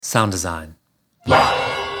Sound design. And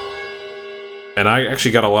I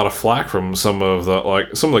actually got a lot of flack from some of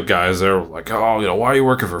the guys there, like, oh, why are you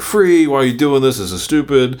working for free? Why are you doing this? This is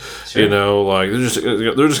stupid. Sure. They're just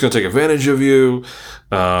going to take advantage of you.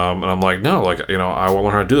 And I'm like, no, I want to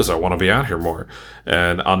learn how to do this. I want to be out here more.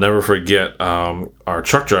 And I'll never forget our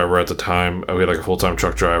truck driver at the time. We had a full-time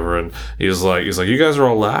truck driver, and he's like, you guys are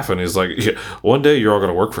all laughing. He's like, yeah, one day you're all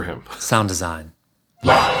going to work for him. Sound design.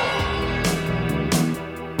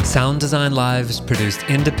 Sound Design Live is produced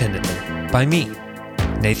independently by me,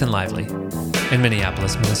 Nathan Lively, in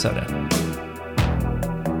Minneapolis, Minnesota.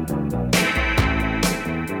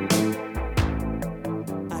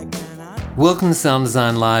 Welcome to Sound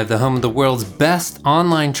Design Live, the home of the world's best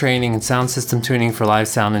online training and sound system tuning for live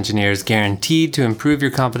sound engineers, guaranteed to improve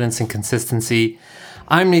your confidence and consistency.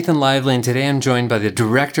 I'm Nathan Lively, and today I'm joined by the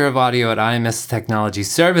Director of Audio at IMS Technology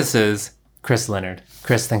Services, Chris Leonard.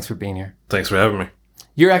 Chris, thanks for being here. Thanks for having me.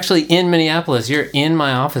 You're actually in Minneapolis. You're in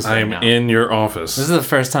my office right now. I am in your office. This is the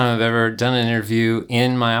first time I've ever done an interview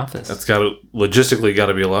in my office. That's logistically got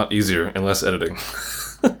to be a lot easier and less editing.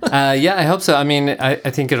 Yeah, I hope so. I mean, I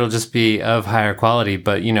think it'll just be of higher quality,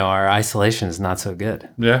 but, our isolation is not so good.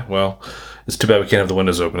 Yeah, well, it's too bad we can't have the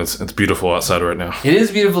windows open. It's beautiful outside right now. It is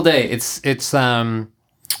a beautiful day. It's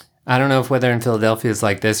I don't know if weather in Philadelphia is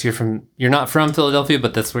like this. You're not from Philadelphia,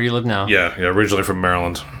 but that's where you live now. Yeah, originally from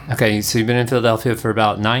Maryland. Okay, so you've been in Philadelphia for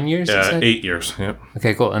about 9 years? Yeah, 8 years, yeah.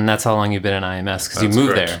 Okay, cool. And that's how long you've been in IMS, because you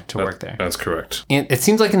moved there to work there. That's correct. And it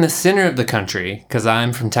seems like in the center of the country, because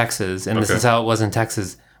I'm from Texas, and this is how it was in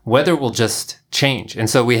Texas, weather will just change.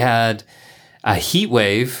 And so we had a heat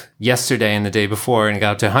wave yesterday and the day before, and it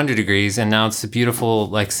got up to 100 degrees, and now it's a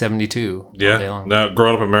beautiful 72 all day long. Now,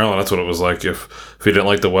 growing up in Maryland, that's what it was like. If you didn't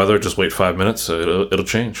like the weather, just wait 5 minutes, it'll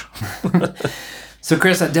change. So,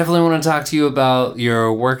 Chris, I definitely want to talk to you about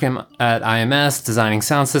your work at IMS, designing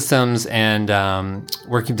sound systems, and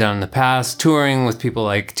work you've done in the past, touring with people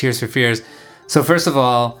like Tears for Fears. So, first of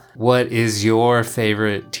all, what is your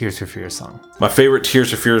favorite Tears for Fears song? My favorite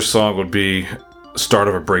Tears for Fears song would be Start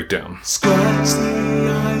of a Breakdown. Scratch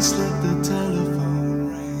the ice, let the telephone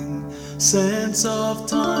ring. Sense of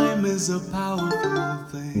time is a powerful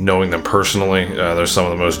thing. Knowing them personally, they're some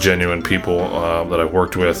of the most genuine people that I've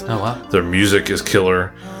worked with. Oh, wow. Their music is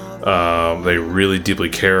killer. They really deeply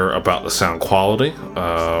care about the sound quality,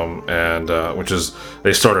 which is,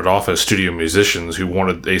 they started off as studio musicians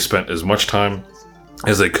they spent as much time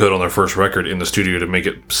as they could on their first record in the studio to make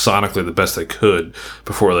it sonically the best they could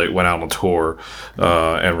before they went out on tour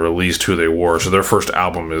and released who they were. So their first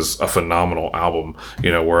album is a phenomenal album,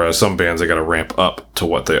 whereas some bands, they got to ramp up to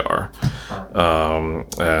what they are.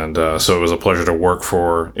 So it was a pleasure to work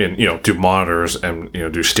do monitors and,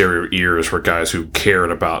 do stereo ears for guys who cared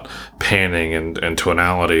about panning and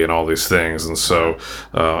tonality and all these things. And so,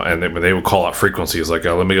 and they would call out frequencies like,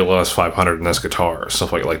 let me get less 500 in this guitar,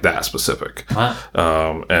 stuff like that specific. Wow.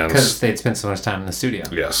 And because they'd spent so much time in the studio.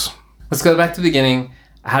 Yes. Let's go back to the beginning.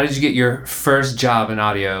 How did you get your first job in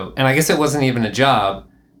audio? And I guess it wasn't even a job,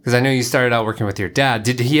 because I know you started out working with your dad.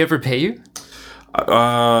 Did he ever pay you?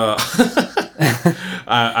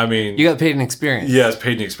 I mean, you got paid an experience. Yeah, it's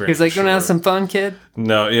paid an experience. He's like, "You want to have some fun, kid?"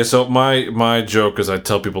 No, yeah. So my joke is I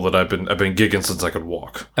tell people that I've been gigging since I could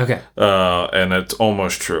walk. Okay. And it's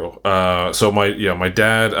almost true. So my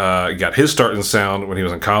dad got his start in sound when he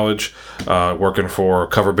was in college, working for a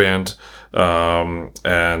cover band.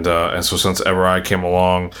 And so since ever I came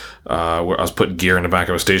along, I was putting gear in the back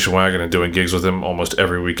of a station wagon and doing gigs with him almost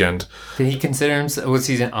every weekend. Did he consider himself, was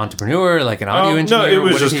he an entrepreneur, like an audio engineer? No, it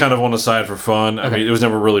was just kind of on the side for fun. Okay. I mean, it was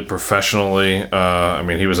never really professionally.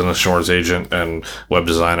 He was an insurance agent and web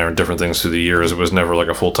designer and different things through the years. It was never like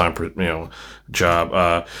a full-time,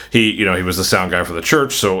 job. He was the sound guy for the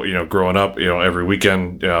church. So, growing up, every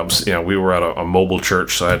weekend, we were at a mobile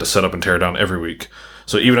church, so I had to set up and tear down every week.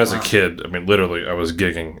 So even as a kid, literally, I was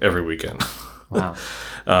gigging every weekend. Wow.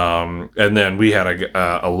 And then we had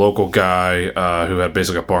a local guy who had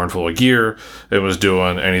basically a barn full of gear and was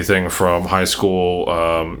doing anything from high school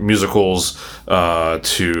musicals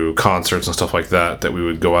to concerts and stuff like that we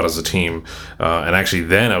would go out as a team. And actually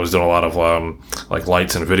then I was doing a lot of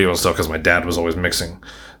lights and video and stuff because my dad was always mixing.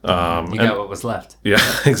 You got what was left. Yeah,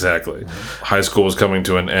 exactly. Mm-hmm. High school was coming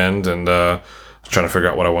to an end, and trying to figure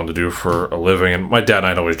out what I wanted to do for a living. And my dad and I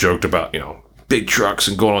had always joked about, big trucks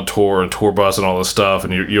and going on tour and tour bus and all this stuff.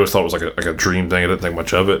 And you always thought it was like a dream thing. I didn't think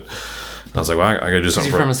much of it. And I was like, well, I got to do something.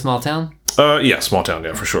 Is he from a small town? Yeah, small town.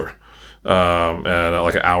 Yeah, for sure. And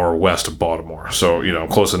like an hour west of Baltimore. So,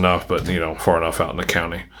 close enough, but, far enough out in the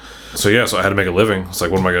county. So I had to make a living. It's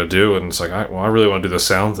like, what am I going to do? And it's like, I really want to do the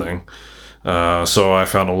sound thing. So I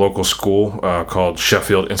found a local school called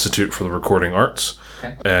Sheffield Institute for the Recording Arts.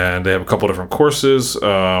 Okay. And they have a couple different courses,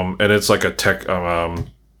 and it's like a tech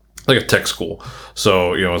school.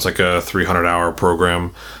 So, it's like a 300-hour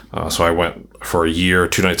program. So I went for a year,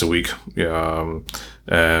 2 nights a week,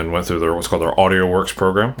 and went through what's called their AudioWorks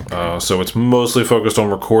program. So it's mostly focused on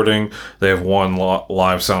recording. They have one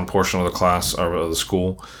live sound portion of the class or of the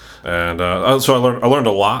school. And so I learned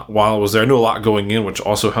a lot while I was there. I knew a lot going in, which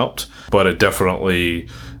also helped, but it definitely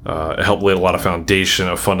it helped lay a lot of foundation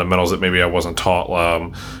of fundamentals that maybe I wasn't taught.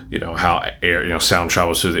 How air, sound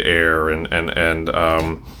travels through the air, and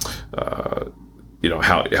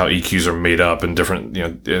how EQs are made up, and different,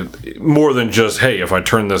 more than just, hey, if I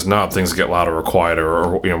turn this knob, things get louder or quieter,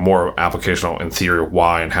 or more applicational in theory of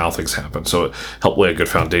why and how things happen. So it helped lay a good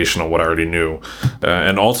foundation on what I already knew.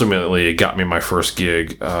 And ultimately, it got me my first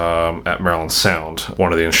gig at Maryland Sound.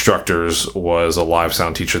 One of the instructors was a live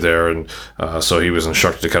sound teacher there, and so he was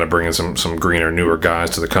instructed to kind of bring in some greener, newer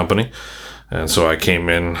guys to the company. And so I came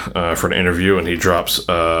in for an interview, and he drops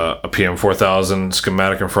a PM4000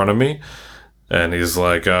 schematic in front of me. And he's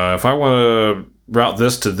like, if I want to route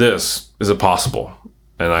this to this, is it possible?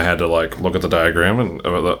 And I had to look at the diagram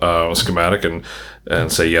and schematic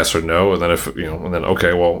and say yes or no. And then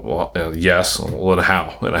okay, well yes. Well, then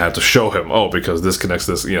how? And I had to show him, because this connects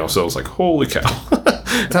this, so it's like, holy cow.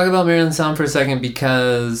 Talk about Maryland Sound for a second,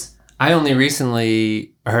 because I only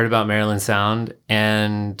recently heard about Maryland Sound,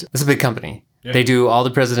 and it's a big company. Yeah. They do all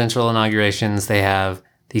the presidential inaugurations. They have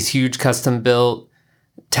these huge custom built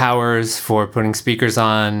towers for putting speakers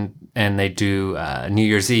on, and they do New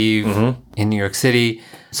Year's Eve in New York City.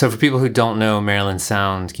 So for people who don't know Maryland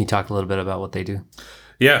Sound, can you talk a little bit about what they do?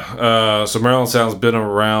 Yeah, so Maryland Sound's been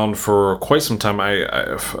around for quite some time.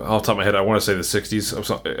 Off the top of my head, I want to say the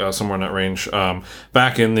 60s, somewhere in that range.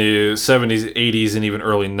 Back in the 70s, 80s, and even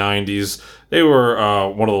early 90s, they were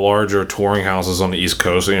one of the larger touring houses on the East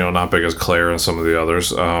Coast, not big as Claire and some of the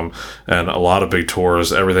others. And a lot of big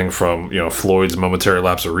tours, everything from, Floyd's Momentary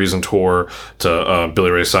Lapse of Reason tour to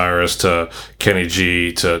Billy Ray Cyrus to Kenny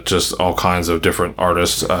G to just all kinds of different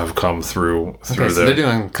artists have come through so there. They're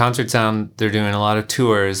doing Concert Sound, they're doing a lot of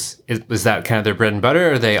tours. Is that kind of their bread and butter,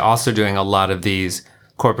 or are they also doing a lot of these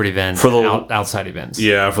corporate events, outside events?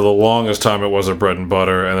 Yeah, for the longest time it was their bread and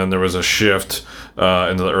butter, and then there was a shift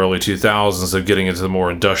into the early 2000s of getting into the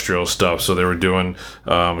more industrial stuff. So they were doing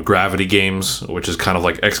Gravity Games, which is kind of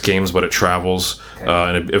like X Games, but it travels.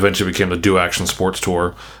 And it eventually became the Do Action Sports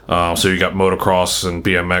Tour. So you got motocross and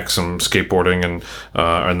BMX and skateboarding, and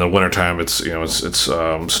in the wintertime it's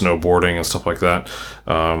snowboarding and stuff like that.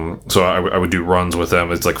 So I would do runs with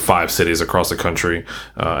them. It's like 5 cities across the country,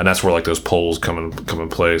 and that's where those poles come in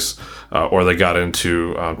place. Or they got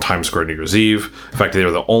into Times Square New Year's Eve. In fact, they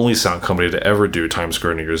were the only sound company to ever do Times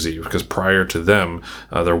Square New Year's Eve, because prior to them,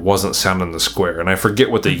 there wasn't sound in the square. And I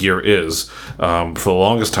forget what the year is. For the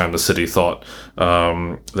longest time, the city thought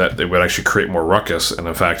that they would actually create more ruckus, and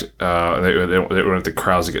in fact, they wouldn't want the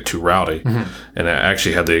crowds to get too rowdy. And it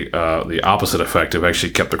actually had the opposite effect. It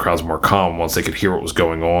actually kept the crowds more calm once they could hear what was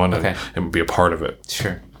going on and be a part of it.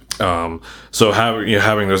 Sure. So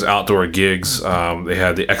having those outdoor gigs, they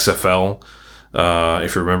had the XFL.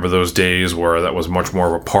 If you remember those days where that was much more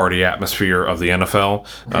of a party atmosphere of the NFL,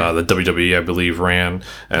 the WWE, I believe, ran,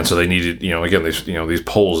 and so they needed, again, these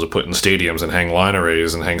poles to put in stadiums and hang line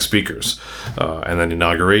arrays and hang speakers, and then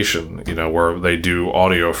inauguration, where they do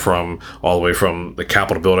audio from all the way from the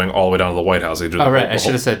Capitol building all the way down to the White House. They do. Oh, right. I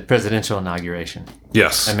should have said presidential inauguration.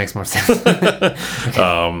 Yes, that makes more sense.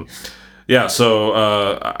 Okay. Yeah, so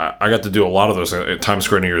I got to do a lot of those at Times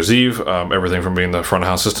Square New Year's Eve, everything from being the front of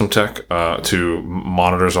house system tech to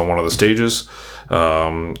monitors on one of the stages.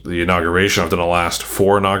 The inauguration, I've done the last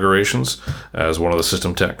 4 inaugurations as one of the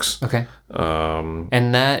system techs. Okay.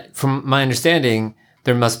 And that, from my understanding,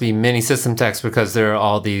 there must be many system techs, because there are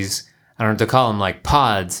all these, I don't know what to call them,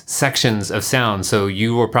 pods, sections of sound. So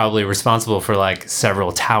you were probably responsible for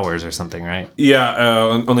several towers or something, right? Yeah,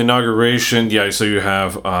 on the inauguration, so you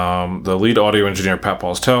have the lead audio engineer, Pat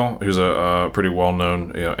Paulstel, who's a pretty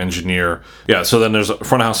well-known engineer. Yeah, so then there's a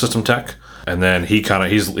front of house system tech, and then he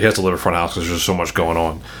has to live in front of house because there's so much going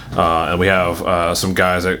on. And we have some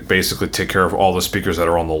guys that basically take care of all the speakers that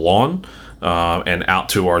are on the lawn. And out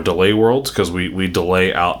to our delay worlds, because we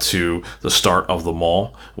delay out to the start of the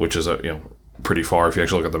mall, which is pretty far if you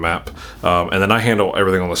actually look at the map. And then I handle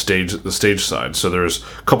everything on the stage side. So there's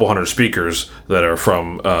a couple hundred speakers that are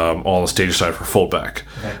from on the stage side for foldback.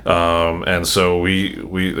 Okay. And so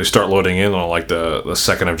they start loading in on the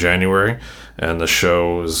 2nd of January. and the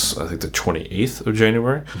show is I think the 28th of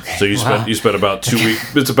January. Okay. So Wow. you spent about 2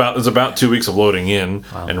 weeks. It's about 2 weeks of loading in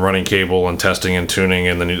and running cable and testing and tuning,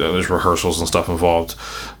 and then there's rehearsals and stuff involved.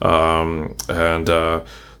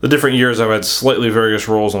 The different years I've had slightly various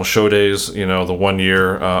roles on show days. You know, the one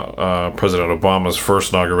year President Obama's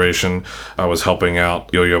first inauguration, I was helping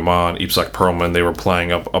out Yo-Yo Ma and Itzhak Perlman. They were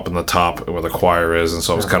playing up in the top where the choir is, and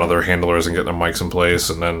so I was kind of their handlers and getting their mics in place.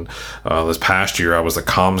 And then this past year, I was the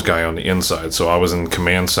comms guy on the inside, so I was in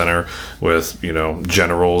command center with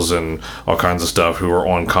generals and all kinds of stuff who were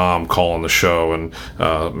on comm calling the show and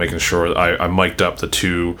making sure I mic'd up the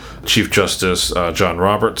two Chief Justice John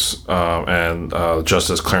Roberts and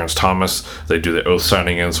Justice Clarence Thomas. They do the oath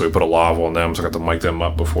signing in, so we put a lav on them, so I got to mic them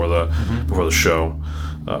up before the show.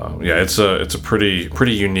 It's a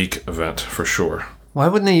pretty unique event for sure. Why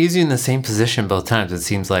wouldn't they use you in the same position both times? It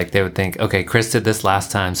seems like they would think, okay, Chris did this last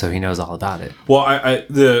time, so he knows all about it. Well,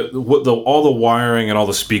 all the wiring and all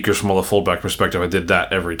the speakers from all the foldback perspective, I did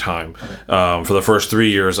that every time. Okay. For the first 3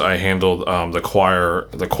 years, I handled the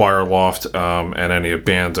choir loft, and any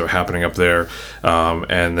bands that were happening up there.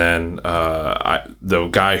 And then the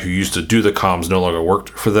guy who used to do the comms no longer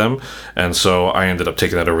worked for them, and so I ended up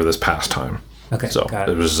taking that over this past time. Okay, so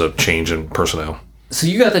it was a change in personnel. So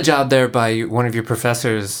you got the job there by one of your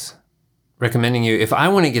professors recommending you. If I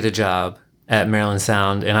want to get a job at Maryland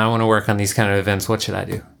Sound and I want to work on these kind of events, what should I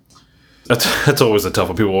do? That's always a tough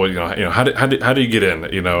one. People, how do you get in?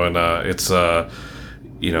 It's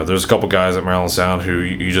there's a couple guys at Maryland Sound who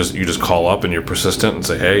you just call up and you're persistent and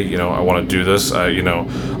say, hey, I want to do this. A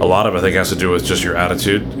lot of it I think has to do with just your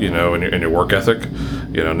attitude, and your work ethic.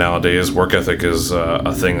 Nowadays work ethic is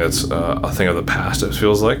a thing that's a thing of the past. It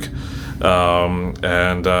feels like. So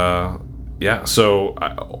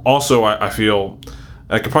I feel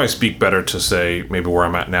I could probably speak better to say maybe where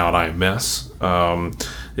I'm at now at IMS.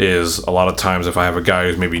 Is a lot of times if I have a guy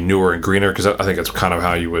who's maybe newer and greener, because I think it's kind of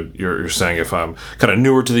how you're saying if I'm kind of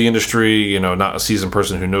newer to the industry, not a seasoned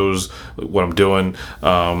person who knows what I'm doing,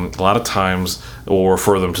 a lot of times we'll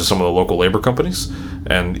refer them to some of the local labor companies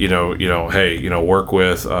and, hey, work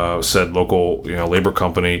with said local, labor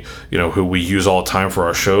company, who we use all the time for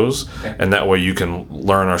our shows. Okay. And that way you can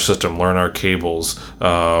learn our system, learn our cables,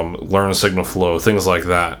 learn the signal flow, things like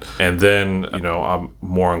that. And then, I'm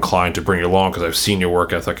more inclined to bring you along because I've seen your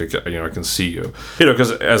work ethic. I can see you.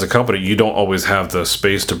 Because as a company, you don't always have the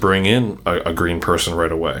space to bring in a green person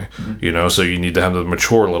right away. Mm-hmm. So you need to have them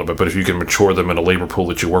mature a little bit. But if you can mature them in a labor pool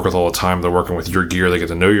that you work with all the time, they're working with your gear, they get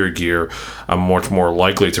to know your gear, I'm much more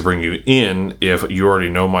likely to bring you in if you already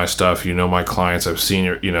know my stuff, my clients, I've seen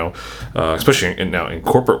your, especially in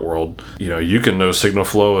corporate world, you can know signal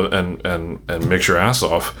flow and mix your ass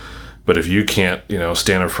off. But if you can't,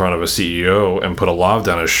 stand in front of a CEO and put a lav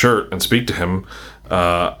down his shirt and speak to him,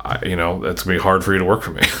 that's going to be hard for you to work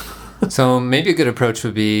for me. So maybe a good approach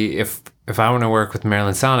would be if I want to work with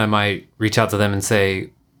Maryland Sound, I might reach out to them and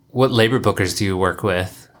say, what labor bookers do you work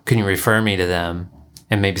with? Can you refer me to them?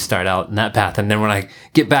 And maybe start out in that path. And then when I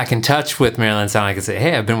get back in touch with Maryland Sound, I can say,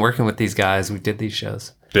 hey, I've been working with these guys. We did these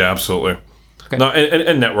shows. Yeah, absolutely. Okay. No,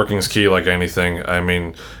 and networking is key, like anything. I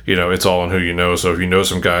mean, it's all in who you know. So if you know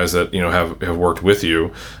some guys that have worked with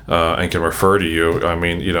you and can refer to you, I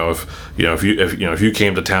mean, if you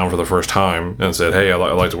came to town for the first time and said, hey, I'd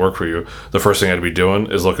like to work for you, the first thing I'd be doing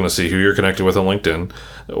is looking to see who you're connected with on LinkedIn,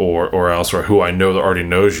 or who I know that already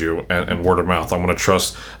knows you, and word of mouth. I'm going to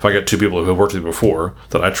trust if I get two people who have worked with you before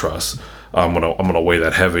that I trust. I'm gonna weigh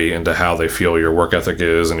that heavy into how they feel your work ethic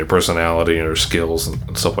is and your personality and your skills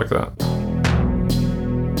and stuff like that.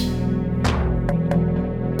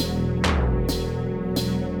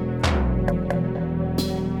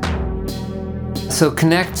 So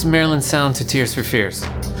connect Maryland Sound to Tears for Fears.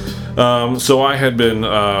 So I had been,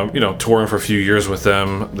 touring for a few years with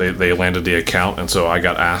them. They landed the account, and so I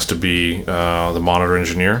got asked to be the monitor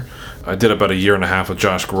engineer. I did about a year and a half with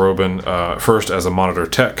Josh Groban, first as a monitor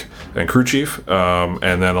tech and crew chief,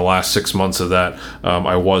 and then the last 6 months of that,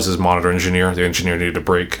 I was his monitor engineer. The engineer needed a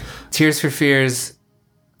break. Tears for Fears,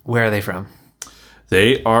 where are they from?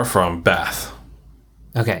 They are from Bath.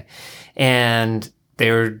 Okay. And they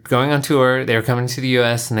were going on tour. They were coming to the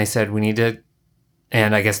U.S. and they said, we need to,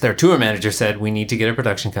 and I guess their tour manager said, we need to get a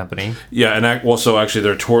production company. Yeah, and also actually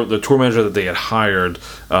the tour manager that they had hired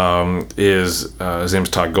is his name's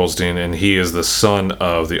Todd Goldstein, and he is the son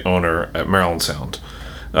of the owner at Maryland Sound.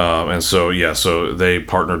 So they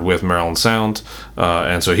partnered with Maryland Sound,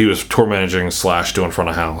 and so he was tour managing / doing front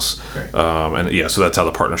of house. Okay. So that's how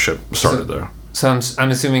the partnership started there. So I'm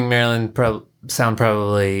assuming Maryland Sound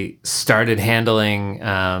probably started handling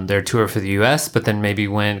their tour for the U.S., but then maybe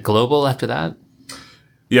went global after that?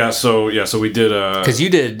 So we did Because you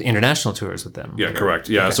did international tours with them. yeah, correct.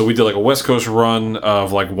 Yeah, so we did like a West Coast run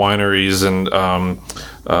of like wineries and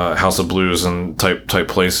House of Blues and type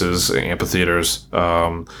places, amphitheaters,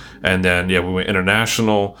 and then we went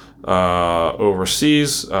international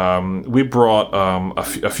overseas. We brought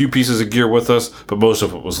a few pieces of gear with us, but most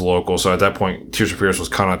of it was local. So at that point, Tears for Fears was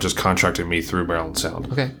kind of just contracting me through Maryland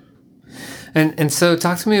Sound. Okay. And so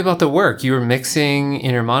talk to me about the work. You were mixing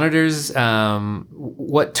in your monitors.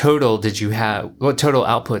 What total did you have? What total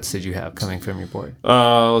outputs did you have coming from your board?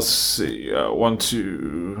 Let's see. 1,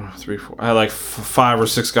 2, 3, 4. I had like 5 or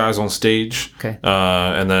 6 guys on stage. Okay.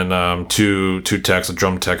 And then two techs, a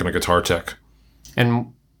drum tech and a guitar tech.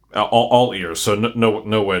 And all ears, so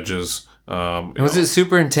no wedges. Was it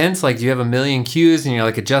super intense? Like, do you have a million cues and you're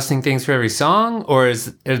like adjusting things for every song, or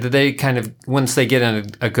do they kind of, once they get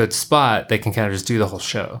in a good spot, they can kind of just do the whole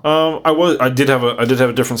show? I did have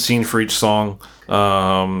a different scene for each song.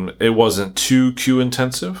 It wasn't too cue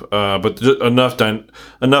intensive, but enough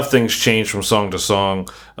things changed from song to song.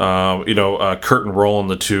 Kurt and Roland,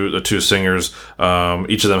 the two singers,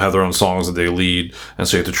 each of them have their own songs that they lead, and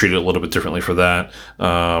so you have to treat it a little bit differently for that.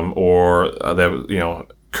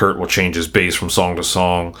 Kurt will change his bass from song to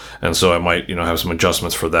song, and so I might have some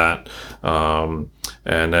adjustments for that. And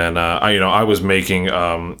then I was making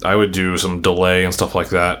I would do some delay and stuff like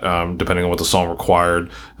that, depending on what the song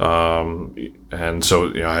required. And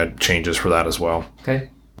so I had changes for that as well. Okay.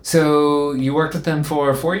 So you worked with them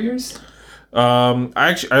for 4 years?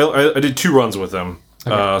 I did 2 runs with them.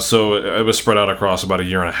 Okay. So it was spread out across about a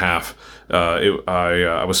year and a half.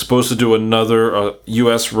 I was supposed to do another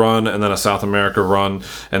U.S. run and then a South America run,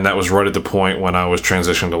 and that was right at the point when I was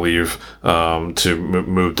transitioning to leave to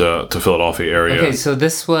move to Philadelphia area. Okay, so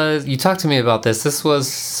you talked to me about this. This was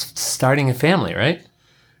starting a family, right?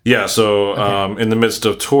 Yeah, so in the midst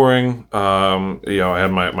of touring, I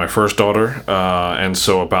had my first daughter, and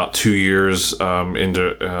so about 2 years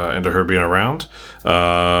into her being around,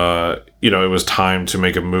 it was time to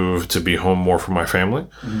make a move to be home more for my family.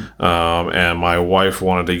 Mm-hmm. And my wife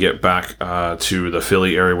wanted to get back to the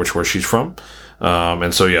Philly area, where she's from.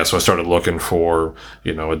 So I started looking for,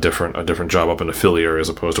 a different job up in the Philly area as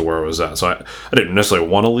opposed to where I was at. So I didn't necessarily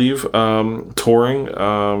want to leave touring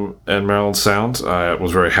and Maryland Sound. I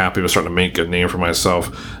was very happy with starting to make a name for myself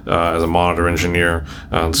as a monitor engineer.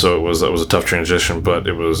 And so it was a tough transition, but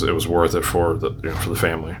it was worth it for the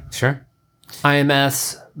family. Sure.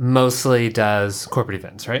 IMS mostly does corporate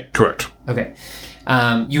events, right? Correct. Okay.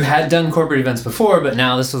 You had done corporate events before, but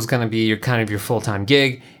now this was going to be your full-time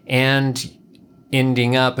gig, and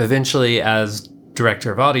ending up eventually as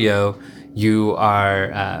director of audio, you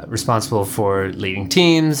are responsible for leading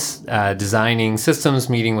teams, designing systems,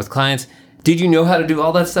 meeting with clients. Did you know how to do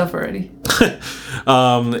all that stuff already?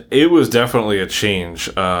 It was definitely a change.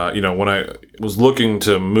 When I was looking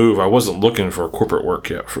to move, I wasn't looking for corporate work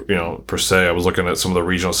yet, per se. I was looking at some of the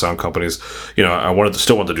regional sound companies. I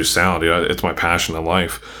still wanted to do sound. It's my passion in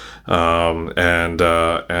life. And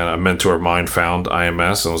a mentor of mine found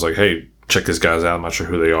IMS and was like, "Hey, check these guys out. I'm not sure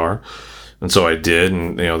who they are." And so I did,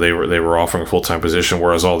 and they were offering a full-time position,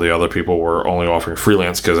 whereas all the other people were only offering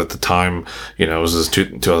freelance, because at the time, it was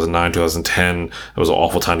 2009, 2010. It was an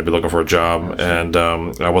awful time to be looking for a job, and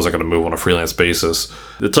I wasn't going to move on a freelance basis.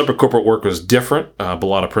 The type of corporate work was different, but a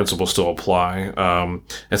lot of principles still apply. And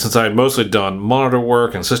since I had mostly done monitor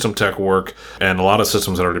work and system tech work, and a lot of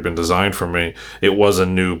systems had already been designed for me, it was a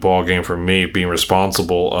new ball game for me, being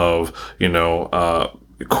responsible of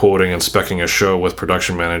quoting and speccing a show with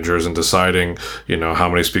production managers and deciding, how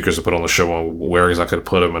many speakers to put on the show and where exactly to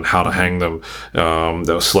put them and how to hang them.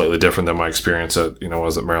 That was slightly different than my experience at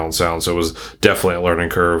Maryland Sound. So it was definitely a learning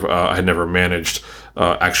curve. I had never managed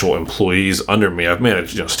actual employees under me. I've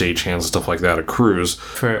managed, stagehands and stuff like that at crews.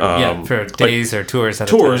 For days or tours.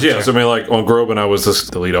 Tours, yeah. Sure. So like on Groban, I was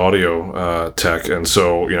the lead audio tech, and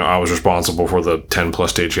so I was responsible for the 10+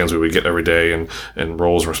 stagehands we would get every day and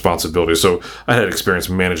roles and responsibilities. So I had experience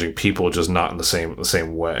managing people, just not in the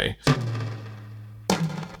same way.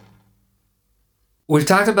 We've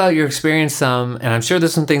talked about your experience some, and I'm sure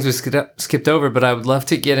there's some things we skipped over, but I would love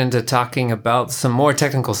to get into talking about some more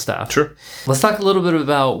technical stuff. Sure. Let's talk a little bit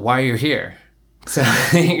about why you're here. So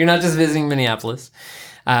you're not just visiting Minneapolis.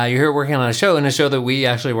 You're here working on a show that we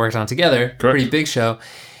actually worked on together. Correct. Pretty big show.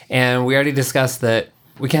 And we already discussed that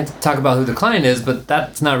we can't talk about who the client is, but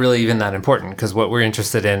that's not really even that important, because what we're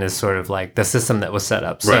interested in is sort of like the system that was set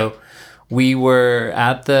up. Right. So we were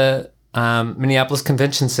at the Minneapolis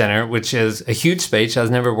Convention Center, which is a huge space.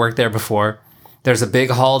 I've never worked there before. There's a big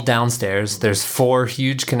hall downstairs. There's 4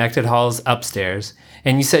 huge connected halls upstairs.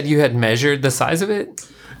 And you said you had measured the size of it?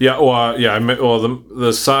 Yeah, well,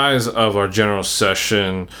 the size of our general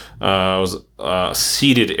session was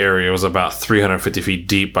seated area was about 350 feet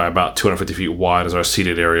deep by about 250 feet wide as our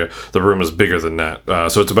seated area. The room is bigger than that,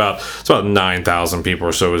 so it's about 9,000 people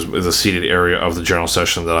or so is the seated area of the general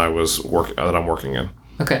session that I'm working in.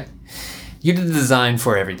 Okay, you did the design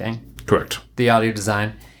for everything. Correct. The audio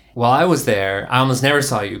design. While I was there, I almost never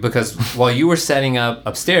saw you because while you were setting up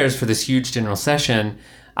upstairs for this huge general session,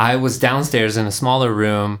 I was downstairs in a smaller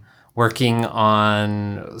room working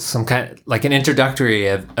on some kind of like an introductory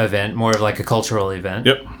event, more of like a cultural event.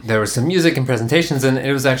 Yep. There was some music and presentations, and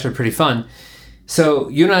it was actually pretty fun. So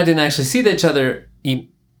you and I didn't actually see each other.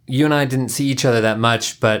 You and I didn't see each other that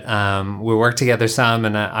much, but we worked together some,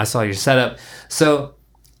 and I saw your setup. So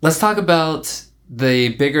let's talk about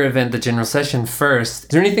the bigger event, the general session first. Is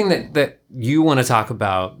there anything that you want to talk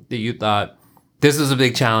about that you thought, this was a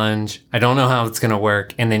big challenge, I don't know how it's going to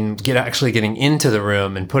work, and then getting into the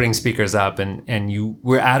room and putting speakers up, and you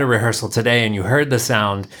were at a rehearsal today and you heard the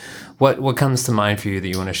sound. What comes to mind for you that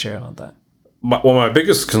you want to share about that? My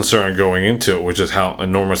biggest concern going into it, which is how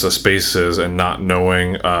enormous the space is and not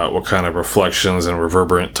knowing what kind of reflections and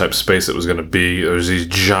reverberant type space it was going to be. There's these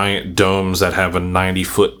giant domes that have a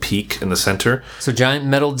 90-foot peak in the center. So giant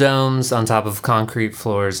metal domes on top of concrete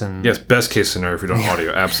floors. And yes, best case scenario if you don't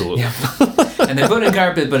audio, absolutely. Yeah. And they put in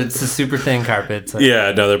carpet, but it's a super thin carpet. So.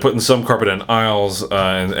 Yeah, no, they're putting some carpet in aisles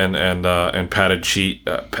and padded chairs,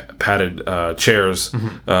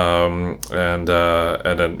 mm-hmm. And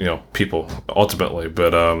then people ultimately.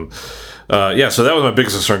 But so that was my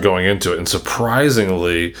biggest concern going into it. And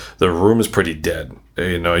surprisingly, the room is pretty dead.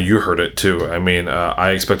 You heard it too. I mean,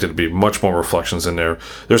 I expected to be much more reflections in there.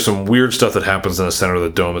 There's some weird stuff that happens in the center of the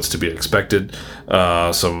dome that's to be expected.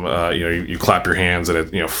 You clap your hands and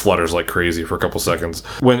it flutters like crazy for a couple seconds.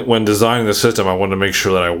 When designing the system, I wanted to make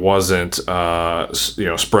sure that I wasn't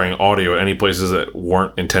spraying audio at any places that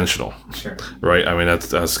weren't intentional. Sure. Right. I mean,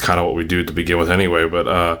 that's kind of what we do to begin with anyway.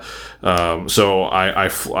 But so I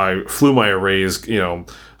flew my arrays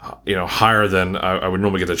higher than I would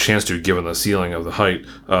normally get the chance to, given the ceiling of the height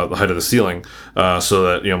of the ceiling,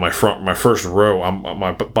 so that my first row,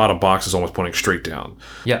 my bottom box is almost pointing straight down.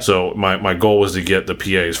 Yeah. So my goal was to get the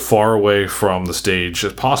PA as far away from the stage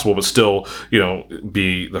as possible, but still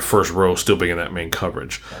be the first row, still being in that main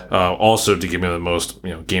coverage. Also to give me the most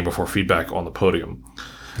gain before feedback on the podium,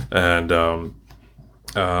 and.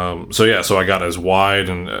 So I got as wide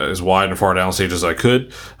and far downstage as I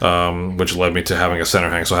could, which led me to having a center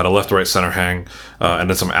hang. So I had a left-right center hang, and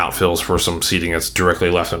then some outfills for some seating that's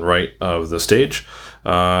directly left and right of the stage.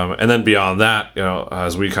 And then beyond that,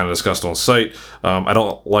 as we kind of discussed on site, I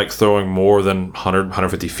don't like throwing more than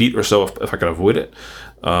 150 feet or so if I can avoid it.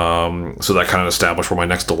 So that kind of established where my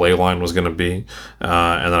next delay line was going to be.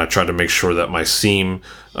 And then I tried to make sure that my seam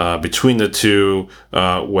between the two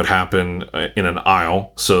would happen in an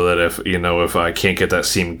aisle, so that if I can't get that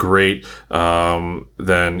seam great, then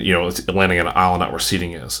it's landing in an aisle, not where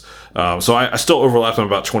seating is. So I still overlap them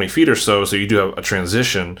about 20 feet or so you do have a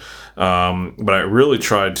transition. But I really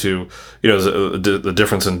tried to, the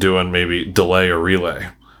difference in doing maybe delay or relay.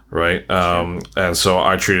 Right. And so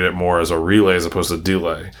I treated it more as a relay as opposed to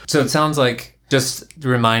delay. So it sounds like, just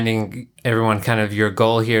reminding everyone kind of your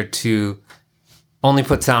goal here, to only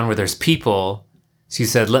put sound where there's people. So you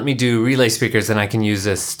said, let me do relay speakers and I can use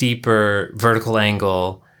a steeper vertical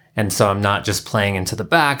angle. And so I'm not just playing into the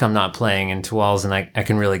back, I'm not playing into walls, and I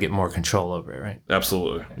can really get more control over it, right?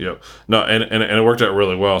 Absolutely. Yep. No, and it worked out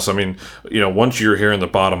really well. So, I mean, once you're here in the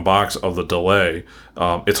bottom box of the delay,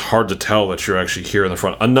 it's hard to tell that you're actually here in the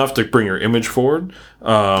front. Enough to bring your image forward,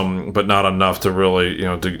 but not enough to really,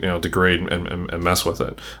 degrade and mess with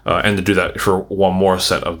it. And to do that for one more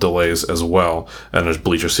set of delays as well. And there's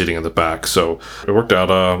bleacher seating in the back. So it worked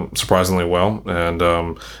out surprisingly well.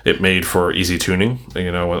 And it made for easy tuning,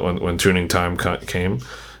 when tuning time came.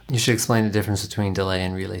 You should explain the difference between delay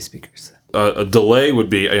and relay speakers. A delay would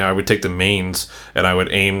be, I would take the mains and I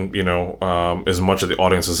would aim, as much of the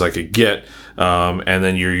audience as I could get. And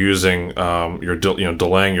then you're using,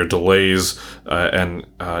 delaying your delays, and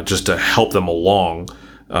just to help them along,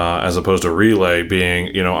 as opposed to relay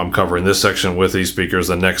being, I'm covering this section with these speakers,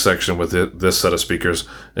 the next section with this set of speakers,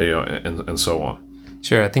 and so on.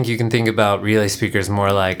 Sure. I think you can think about relay speakers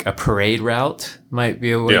more like a parade route might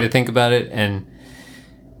be a way to think about it. And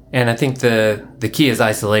I think the key is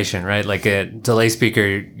isolation, right? Like a delay speaker,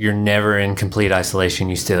 you're never in complete isolation.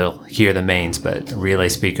 You still hear the mains, but a relay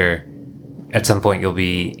speaker, at some point you'll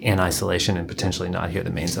be in isolation and potentially not hear the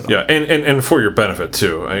mains at all. Yeah, and for your benefit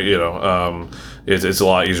too, it's a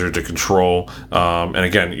lot easier to control. And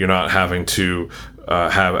again, you're not having to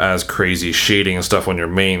have as crazy shading and stuff on your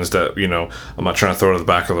mains that, I'm not trying to throw it at the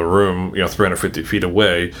back of the room, 350 feet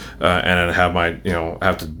away, and then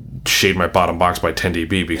have to shade my bottom box by 10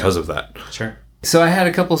 dB because of that. Sure. So I had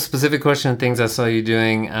a couple specific question things I saw you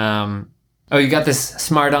doing. You got this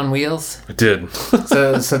Smart on Wheels? I did.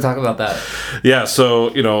 so talk about that. Yeah, so,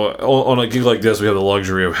 on a gig like this, we have the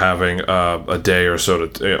luxury of having a day or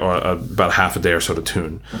so or about half a day or so to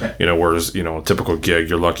tune. Okay. Whereas, a typical gig,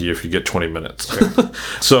 you're lucky if you get 20 minutes. Sure.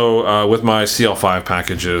 So with my CL5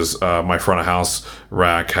 packages, my front of house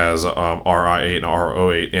rack has RI8 and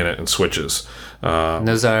R08 in it and switches. And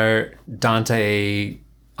those are Dante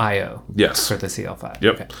IO. Yes. For the CL5.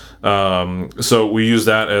 Yep. Okay. So we use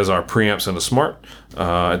that as our preamps into Smart.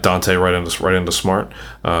 Dante right into Smart.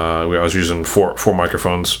 I was using four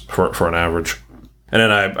microphones for an average. And then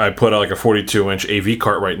I put like a 42-inch AV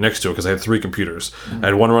cart right next to it because I had 3 computers. Mm-hmm. I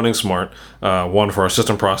had one running Smart, one for our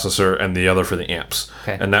system processor, and the other for the amps.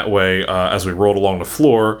 Okay. And that way, as we rolled along the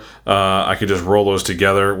floor, I could just roll those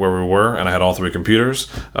together where we were, and I had all 3 computers,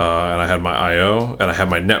 and I had my I/O, and I had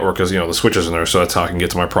my network because, the switches in there, so that's how I can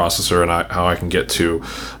get to my processor and how I can get to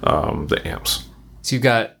the amps. So you've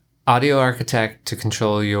got Audio Architect to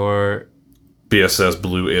control your... BSS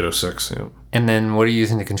Blue 806, yeah. And then what are you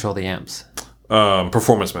using to control the amps?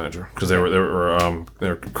 Performance Manager, because they were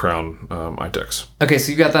Crown iTechs. Okay, so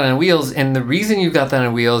you got that on wheels, and the reason you've got that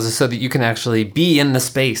on wheels is so that you can actually be in the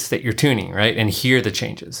space that you're tuning, right, and hear the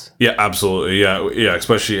changes. Yeah, absolutely. Yeah.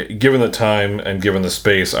 Especially given the time and given the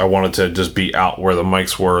space, I wanted to just be out where the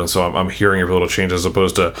mics were, and so I'm hearing every little change as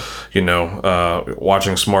opposed to,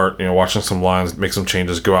 watching Smart, watching some lines, make some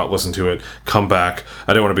changes, go out, listen to it, come back.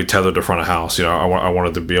 I didn't want to be tethered to front of house. I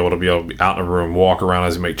wanted to be able to be out in a room, walk around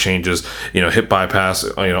as you make changes. Hit bypass,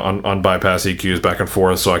 unbypass EQs back and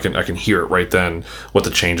forth, so I can hear it right then what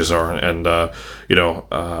the changes are. And I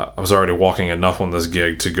was already walking enough on this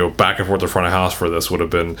gig to go back and forth to front of house for this would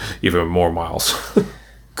have been even more miles.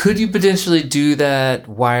 Could you potentially do that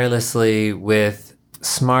wirelessly with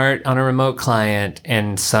Smart on a remote client?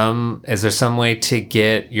 And is there some way to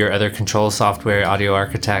get your other control software, Audio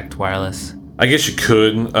Architect, wireless? I guess you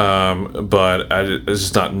could, but it's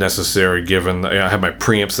just not necessary given I have my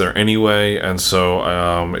preamps there anyway, and so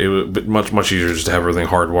it would be much easier just to have everything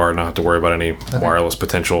hardwired, not have to worry about any wireless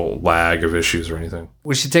potential lag of issues or anything.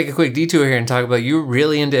 We should take a quick detour here and talk about you're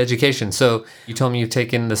really into education. So you told me you've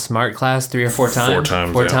taken the Smart class 3 or 4 times?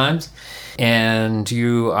 4 times. And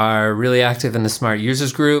you are really active in the Smart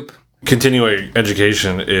users group. Continuing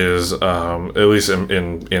education is, at least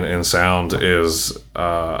in sound, is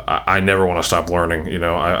I never want to stop learning.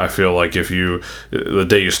 I feel like the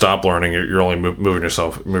day you stop learning, you're only moving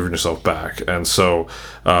yourself back. And so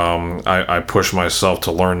I push myself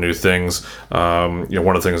to learn new things. One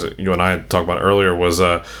of the things that you and I had talked about earlier was when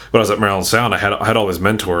I was at Maryland Sound, I had all these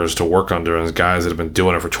mentors to work under and guys that have been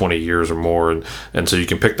doing it for 20 years or more, and so you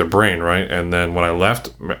can pick their brain, right? And then when I left,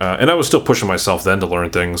 and I was still pushing myself then to learn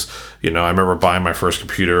things. I remember buying my first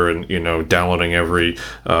computer and, downloading every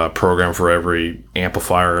program for every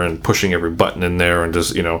amplifier and pushing every button in there and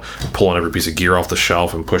just, pulling every piece of gear off the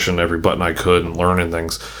shelf and pushing every button I could and learning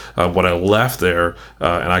things. When I left there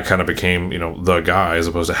and I kind of became, the guy as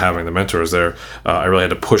opposed to having the mentors there, I really had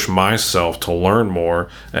to push myself to learn more,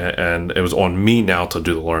 and it was on me now to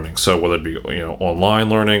do the learning. So whether it be, online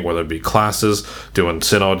learning, whether it be classes, doing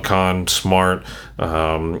SynodCon, Smart,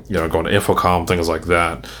 going to Infocom, things like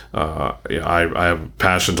that. I have a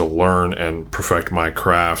passion to learn and perfect my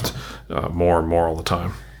craft more and more all the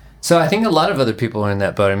time. So I think a lot of other people are in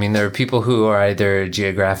that boat. I mean, there are people who are either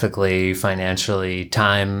geographically, financially,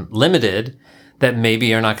 time limited that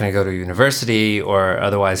maybe are not going to go to university or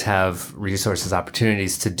otherwise have resources,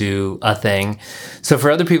 opportunities to do a thing. So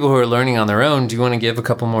for other people who are learning on their own, do you want to give a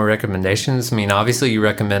couple more recommendations? I mean, obviously you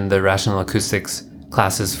recommend the Rational Acoustics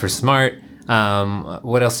classes for Smart.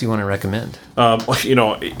 What else do you want to recommend?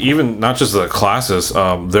 Even not just the classes,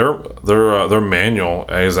 their manual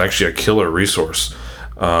is actually a killer resource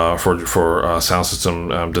for sound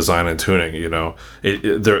system design and tuning.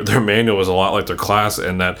 Their manual is a lot like their class,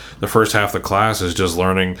 in that the first half of the class is just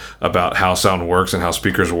learning about how sound works and how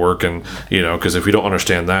speakers work, and because if you don't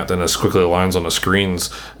understand that, then as quickly the lines on the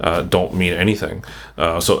screens don't mean anything.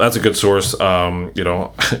 So that's a good source. I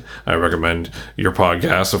recommend your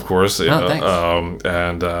podcast, of course. Oh,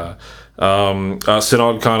 thanks.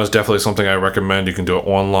 SynodCon is definitely something I recommend. You can do it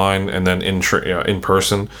online and then in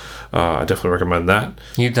person. I definitely recommend that.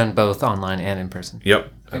 You've done both online and in person.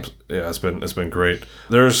 Yep. Yeah, it's been great.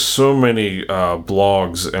 There's so many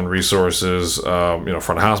blogs and resources. Front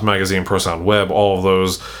of House Magazine, Pro Sound Web, all of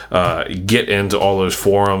those. Get into all those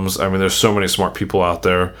forums. I mean, there's so many smart people out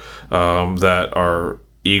there that are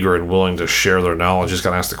eager and willing to share their knowledge. Just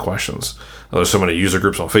gotta ask the questions. There's so many user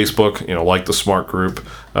groups on Facebook, like the Smart Group,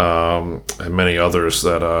 and many others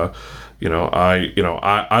that I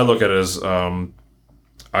look at it as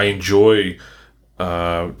I enjoy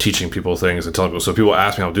teaching people things and telling people. So people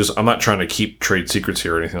ask me how to do this. I'm not trying to keep trade secrets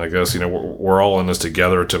here or anything like this. We're all in this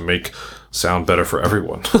together to make sound better for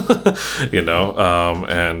everyone. So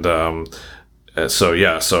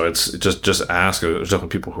it's just ask. There's definitely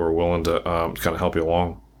people who are willing to kind of help you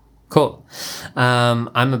along. Cool.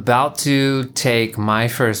 I'm about to take my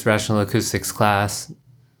first Rational Acoustics class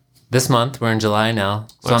this month. We're in July now,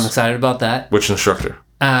 so nice. I'm excited about that. Which instructor?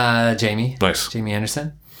 Jamie. Nice. Jamie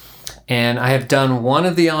Anderson. And I have done one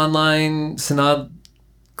of the online Synod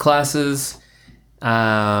classes,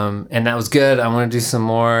 and that was good. I want to do some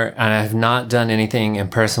more, and I have not done anything in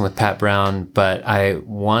person with Pat Brown, but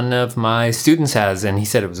one of my students has, and he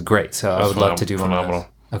said it was great. So I would love to do one of those.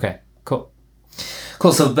 Okay, cool.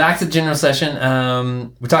 So back to the general session.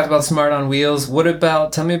 We talked about Smart on Wheels.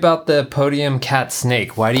 Tell me about the Podium Cat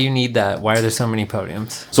Snake. Why do you need that? Why are there so many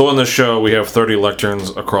podiums? So on this show, we have 30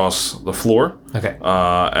 lecterns across the floor. Okay.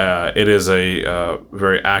 It is a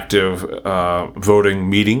very active voting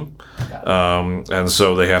meeting. And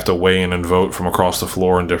so they have to weigh in and vote from across the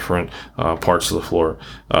floor in different parts of the floor.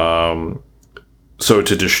 So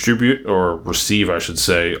to distribute or receive, I should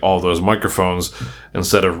say, all those microphones,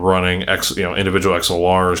 instead of running individual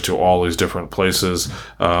XLRs to all these different places,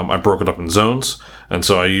 I broke it up in zones. And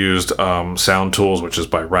so I used Sound Tools, which is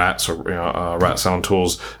by Rat, so Rat Sound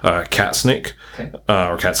Tools, Cat Snake,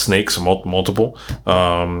 or Cat Snakes, multiple.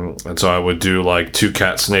 And so I would do like 2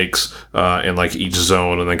 Cat Snakes in like each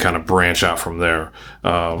zone, and then kind of branch out from there.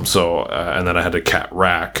 And then I had a Cat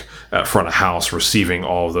Rack at front of house receiving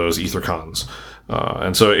all of those Ethercons.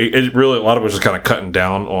 And so it really, a lot of it was just kind of cutting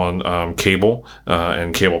down on cable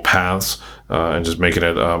and cable paths and just making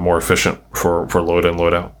it more efficient for load in,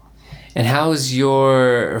 load out. And how is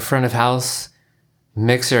your front of house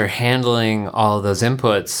mixer handling all of those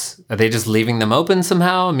inputs? Are they just leaving them open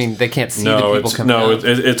somehow? I mean, they can't see the people coming out.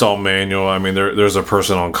 It's all manual. I mean, there's a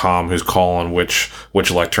person on comm who's calling which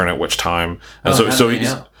lectern at which time. And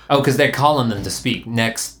because they're calling them to speak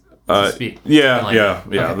next. Okay.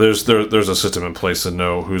 There's a system in place to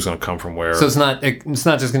know who's going to come from where. So it's not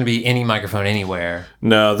just going to be any microphone anywhere.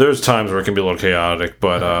 No, there's times where it can be a little chaotic,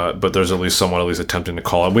 but there's at least someone attempting to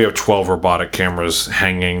call it. We have 12 robotic cameras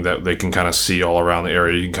hanging that they can kind of see all around the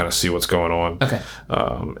area. You can kind of see what's going on. Okay.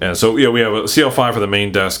 And so we have a CL5 for the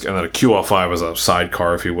main desk, and then a QL5 as a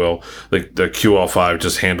sidecar, if you will. The QL5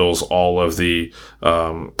 just handles all the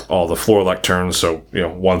floor lecterns, so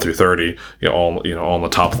 1 through 30, all on the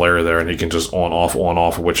top layer there, and he can just on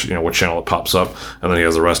off which channel it pops up, and then he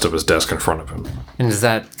has the rest of his desk in front of him. And does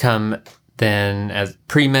that come then as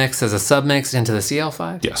pre-mix, as a submix into the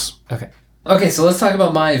CL5? Yes. Okay, so let's talk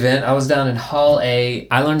about my event. I was down in Hall A.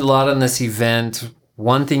 I learned a lot on this event.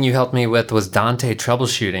 One thing you helped me with was Dante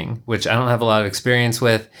troubleshooting, which I don't have a lot of experience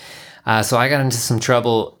with. So I got into some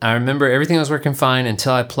trouble. I remember everything was working fine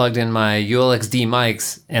until I plugged in my ULXD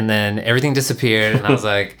mics, and then everything disappeared, and I was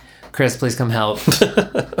like, Chris, please come help.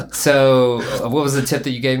 So what was the tip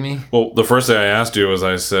that you gave me? Well, the first thing I asked you was,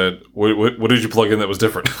 I said, what did you plug in that was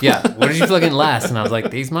different? Yeah, what did you plug in last? And I was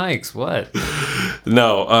like, these mics, what?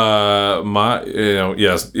 No,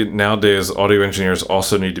 yes, nowadays audio engineers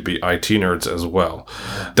also need to be IT nerds as well.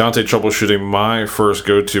 Dante troubleshooting, my first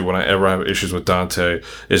go-to when I ever have issues with Dante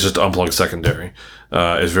is just to unplug secondary.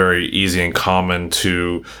 It's very easy and common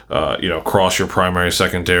to, cross your primary,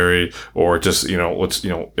 secondary, or just,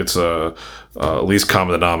 it's a least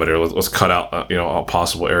common denominator. Let's cut out, a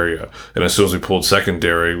possible area. And as soon as we pulled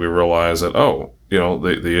secondary, we realized that,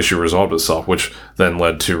 the issue resolved itself, which then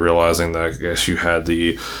led to realizing that I guess you had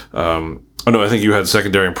I think you had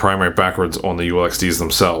secondary and primary backwards on the ULXDs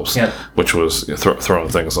themselves, which was throwing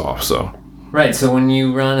things off. So right. So when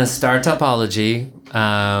you run a star topology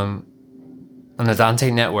on the Dante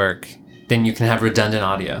network, then you can have redundant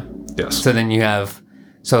audio. Yes. So then you have,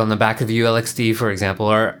 on the back of ULXD, for example,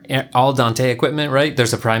 or all Dante equipment, right?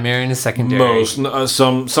 There's a primary and a secondary. Most,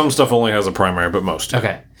 some stuff only has a primary, but most.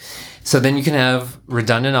 Okay. So then you can have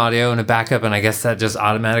redundant audio and a backup, and I guess that just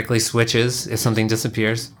automatically switches if something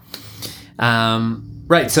disappears.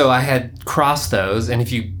 Right, so I had crossed those, and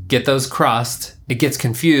if you get those crossed it gets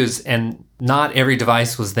confused, and not every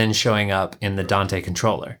device was then showing up in the Dante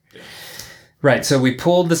controller. Yeah. Right, so we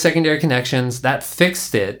pulled the secondary connections, that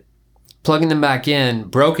fixed it, plugging them back in,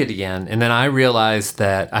 broke it again, and then I realized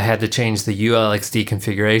that I had to change the ULXD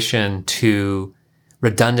configuration to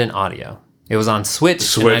redundant audio. It was on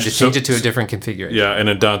switch, and I had to change it to a different configuration. Yeah, and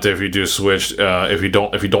in Dante, if you do switch, if you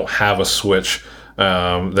don't have a switch,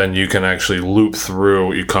 then you can actually loop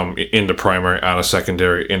through. You come into primary, out of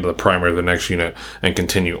secondary, into the primary of the next unit, and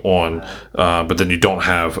continue on. But then you don't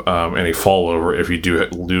have any fallover if you do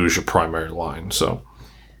lose your primary line. So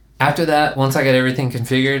after that, once I got everything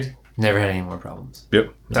configured, never had any more problems.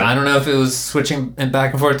 Yep. So I don't know if it was switching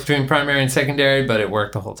back and forth between primary and secondary, but it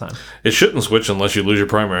worked the whole time. It shouldn't switch unless you lose your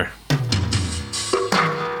primary.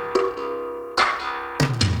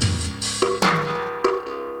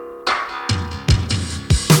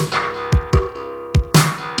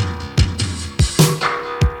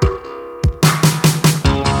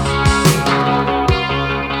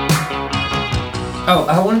 Oh,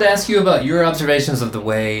 I wanted to ask you about your observations of the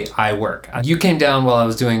way I work. You came down while I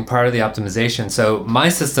was doing part of the optimization. So my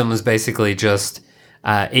system was basically just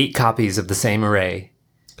 8 copies of the same array.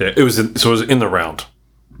 Yeah, it was in the round.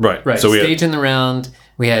 Right. Right. So Stage in the round.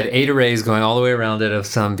 We had 8 arrays going all the way around it of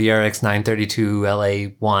some VRX 932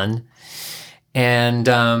 LA1. And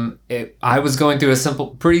I was going through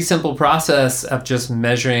a pretty simple process of just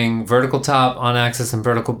measuring vertical top, on axis, and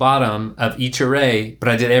vertical bottom of each array. But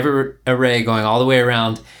I did every array going all the way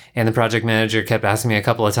around, and the project manager kept asking me a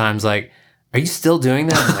couple of times, like, "Are you still doing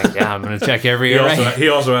that?" I'm like, "Yeah, I'm going to check every array." He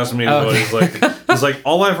also asked me, he's like,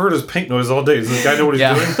 "All I've heard is pink noise all day. Does this guy know what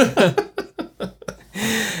he's doing?"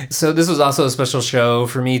 So this was also a special show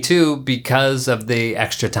for me too because of the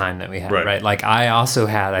extra time that we had. Right? Like I also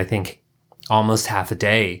had, I think, almost half a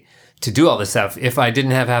day to do all this stuff. If I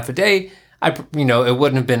didn't have half a day, it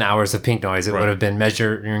wouldn't have been hours of pink noise. It would have been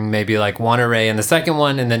measuring maybe like one array and the second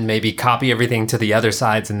one, and then maybe copy everything to the other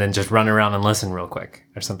sides and then just run around and listen real quick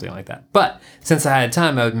or something like that. But since I had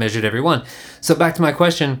time, I would measure every one. So back to my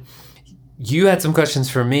question, you had some questions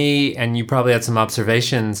for me and you probably had some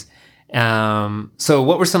observations. So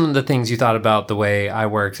what were some of the things you thought about the way I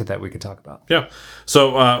worked that we could talk about? Yeah.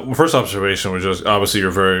 So first observation was just obviously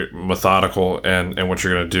you're very methodical and what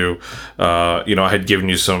you're going to do. I had given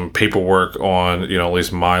you some paperwork on, at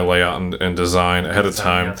least my layout and design ahead of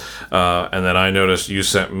time. And then I noticed you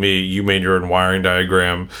made your own wiring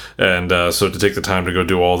diagram. And so to take the time to go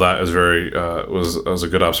do all that is was a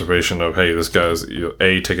good observation of, hey, this guy's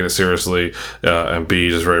A, taking it seriously, and B,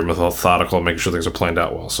 just very methodical, making sure things are planned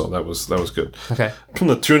out well. So that was good. Okay. From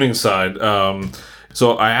the tuning side,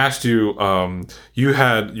 so I asked you, you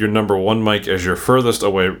had your number 1 mic as your furthest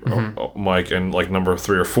away mic, and like number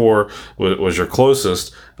 3 or 4 was your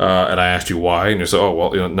closest. And I asked you why, and you said, "Oh,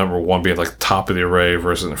 well, number 1 being like the top of the array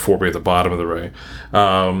versus 4 being at the bottom of the array,"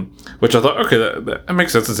 which I thought, okay, that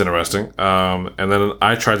makes sense. It's interesting. And then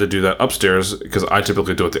I tried to do that upstairs because I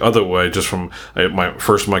typically do it the other way. Just from my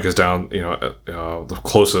first mic is down, the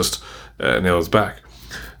closest, and the other's back.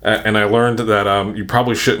 And I learned that you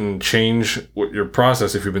probably shouldn't change your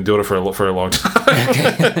process if you've been doing it for a long time.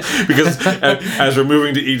 Because as we're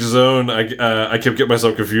moving to each zone, I kept getting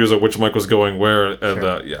myself confused on which mic was going where. And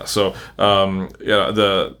sure.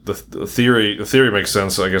 The theory makes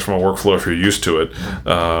sense, I guess, from a workflow if you're used to it.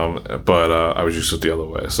 But I was used to it the other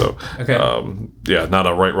way. So not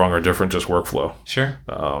a right, wrong, or different, just workflow. Sure.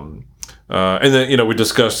 And then, we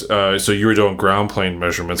discussed, so you were doing ground plane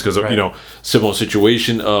measurements because, similar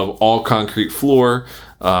situation of all concrete floor,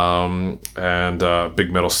 and big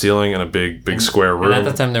metal ceiling and a big square room. And at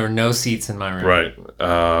the time, there were no seats in my room. Right.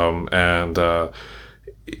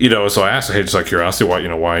 So I asked, hey, just out of curiosity,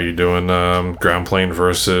 why are you doing ground plane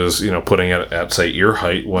versus, putting it at, say, ear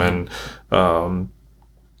height when...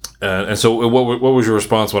 And so what was your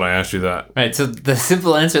response when I asked you that? Right. So the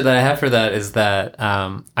simple answer that I have for that is that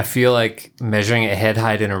I feel like measuring a head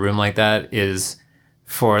height in a room like that is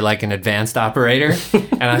for like an advanced operator.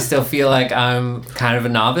 And I still feel like I'm kind of a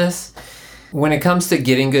novice. When it comes to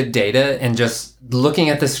getting good data and just looking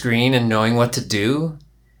at the screen and knowing what to do,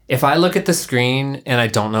 if I look at the screen and I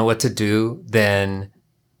don't know what to do, then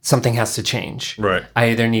something has to change. Right. I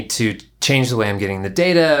either need to change the way I'm getting the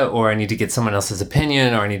data, or I need to get someone else's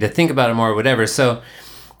opinion, or I need to think about it more, or whatever. So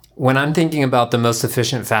when I'm thinking about the most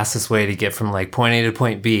efficient, fastest way to get from like point A to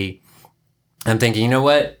point B, I'm thinking, you know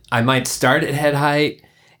what? I might start at head height,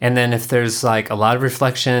 and then if there's like a lot of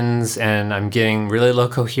reflections and I'm getting really low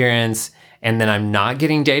coherence, and then I'm not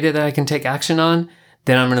getting data that I can take action on,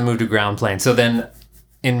 then I'm going to move to ground plane. So then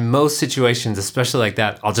in most situations, especially like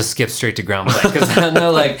that, I'll just skip straight to ground plane because I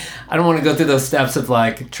know like I don't want to go through those steps of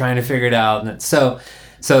like trying to figure it out. And so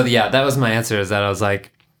yeah, that was my answer. Is that I was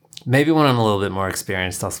like, maybe when I'm a little bit more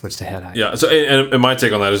experienced, I'll switch to head height. Yeah. So, and my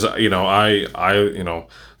take on that is,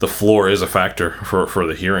 the floor is a factor for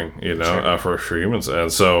the hearing, for humans,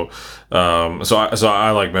 and so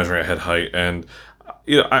I like measuring at head height, and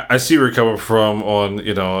I see where you're coming from on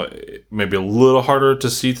maybe a little harder to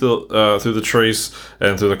see through the trace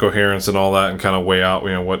and through the coherence and all that, and kind of weigh out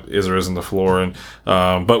what is or isn't the floor, and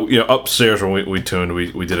but upstairs when we tuned,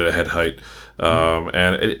 we did it at head height.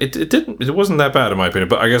 And it wasn't that bad in my opinion,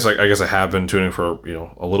 but I guess I have been tuning for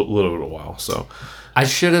a little bit of a while. So I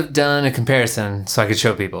should have done a comparison so I could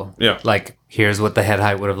show people. Yeah, like here's what the head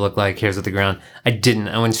height would have looked like. Here's what the ground. I didn't.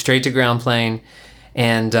 I went straight to ground plane,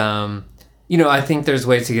 and I think there's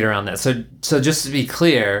ways to get around that. So just to be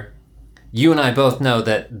clear, you and I both know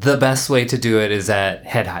that the best way to do it is at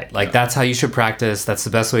head height. Like that's how you should practice. That's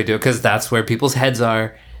the best way to do it because that's where people's heads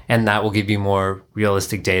are. And that will give you more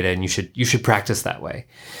realistic data, and you should practice that way.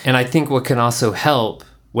 And I think what can also help,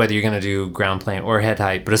 whether you're going to do ground plane or head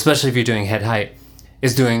height, but especially if you're doing head height,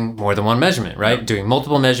 is doing more than one measurement, right? Yeah. Doing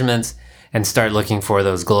multiple measurements and start looking for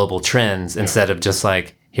those global trends instead of just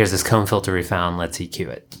like, here's this comb filter we found, let's EQ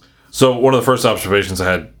it. So one of the first observations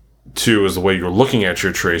I had too is the way you're looking at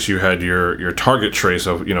your trace. You had your target trace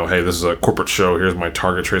of, hey, this is a corporate show. Here's my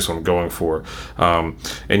target trace I'm going for.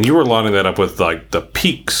 And you were lining that up with like the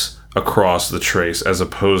peaks across the trace as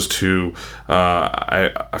opposed to,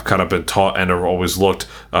 I've kind of been taught and have always looked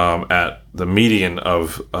at the median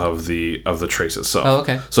of the trace itself. Oh,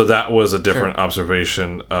 okay. So that was a different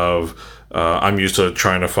observation of, I'm used to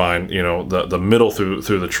trying to find, the middle through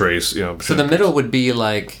the trace, So the middle would be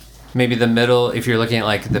like, maybe the middle, if you're looking at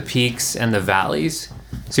like the peaks and the valleys.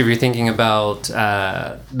 So if you're thinking about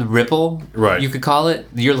the ripple, right, you could call it,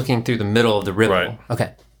 you're looking through the middle of the ripple. Right.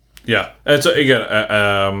 Okay. Yeah. And so again,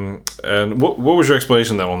 and what was your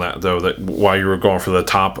explanation on that though? That why you were going for the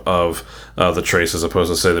top of the trace as opposed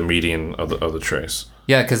to say the median of the trace?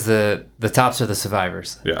 Yeah, because the tops are the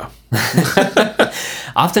survivors. Yeah.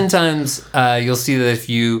 Oftentimes, you'll see that if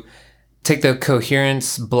you take the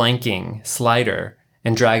coherence blanking slider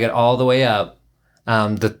and drag it all the way up,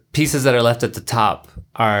 the pieces that are left at the top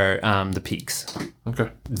are the peaks. Okay.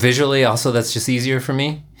 Visually, also, that's just easier for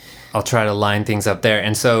me. I'll try to line things up there.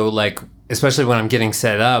 And so, like, especially when I'm getting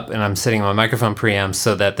set up and I'm setting my microphone preamps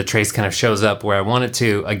so that the trace kind of shows up where I want it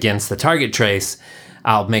to against the target trace,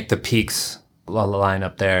 I'll make the peaks line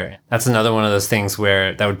up there. That's another one of those things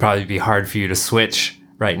where that would probably be hard for you to switch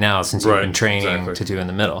right now since you've been training to do in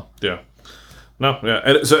the middle. Yeah. No, yeah.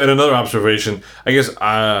 And another observation, I guess,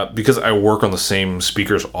 because I work on the same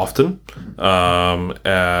speakers often,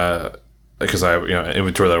 because I have an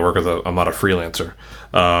inventory that I work with, I'm not a freelancer.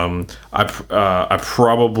 I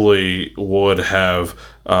probably would have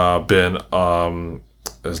been,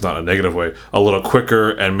 it's not a negative way, a little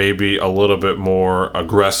quicker and maybe a little bit more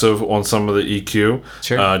aggressive on some of the EQ.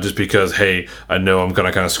 Sure. Just because, hey, I know I'm going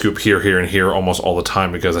to kind of scoop here, and here almost all the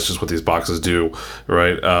time because that's just what these boxes do,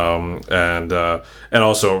 right? And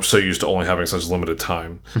also so used to only having such limited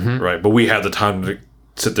time, right? But we had the time to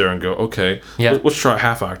sit there and go, okay, let's try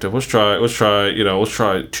half octave. Let's try 2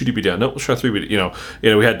 dB down. No, let's try 3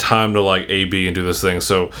 dB. We had time to like A, B and do this thing.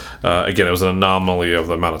 So again, it was an anomaly of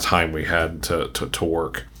the amount of time we had to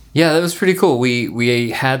work. Yeah, that was pretty cool.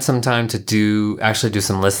 We had some time to actually do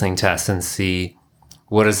some listening tests and see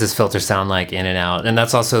what does this filter sound like in and out. And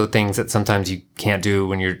that's also things that sometimes you can't do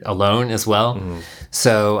when you're alone as well. Mm-hmm.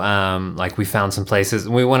 So like we found some places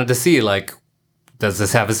and we wanted to see like, does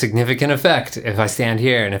this have a significant effect if I stand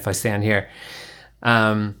here and if I stand here?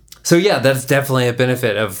 So yeah, that's definitely a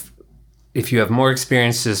benefit of if you have more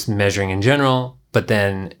experience just measuring in general, but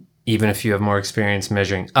then even if you have more experience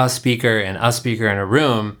measuring a speaker in a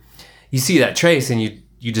room, you see that trace and you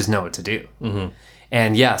just know what to do. Mm-hmm.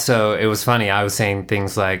 And yeah, so it was funny. I was saying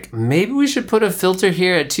things like, maybe we should put a filter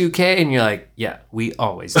here at 2K. And you're like, yeah, we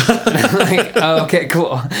always do. I'm like, oh, okay,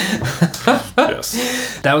 cool.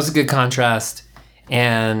 Yes. That was a good contrast.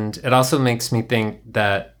 And it also makes me think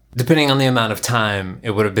that depending on the amount of time,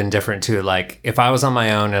 it would have been different too. Like if I was on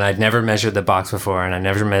my own and I'd never measured the box before and I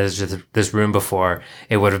never measured this room before,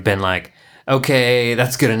 it would have been like, okay,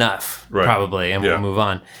 that's good enough, probably, and we'll move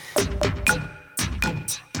on.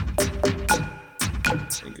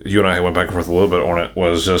 You and I went back and forth a little bit on it.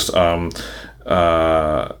 Was just,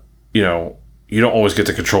 you don't always get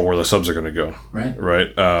to control where the subs are going to go, right?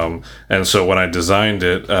 And so when I designed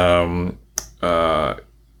it,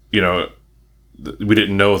 we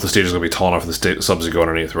didn't know if the stage was going to be tall enough for the subs to go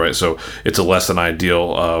underneath, right? So it's a less than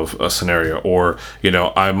ideal of a scenario. Or,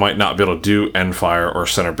 I might not be able to do end fire or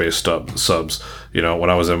center bass subs. When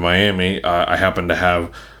I was in Miami, I happened to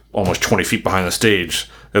have almost 20 feet behind the stage.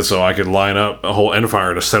 And so I could line up a whole end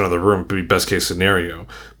fire to center the room, be best case scenario.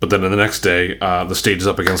 But then the next day, the stage is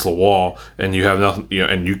up against the wall, and you have nothing,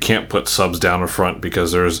 and you can't put subs down in front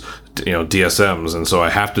because there's, DSMs. And so I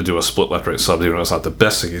have to do a split left-right sub, even though it's not the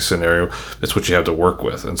best case scenario. It's what you have to work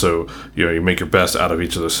with. And so, you make your best out of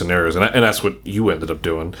each of those scenarios. And that's what you ended up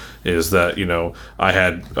doing, is that, I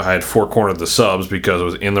had four-cornered the subs because it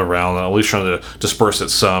was in the round, and at least trying to disperse it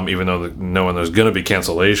some, even though knowing there's going to be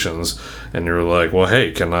cancellations. And you're like, well,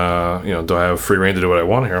 hey, do I have free reign to do what I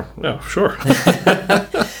want here? Yeah, sure.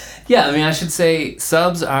 Yeah, I should say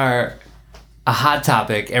subs are a hot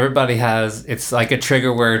topic. Everybody it's like a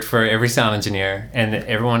trigger word for every sound engineer, and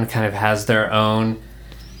everyone kind of has their own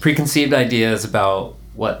preconceived ideas about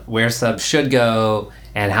where subs should go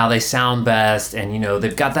and how they sound best, and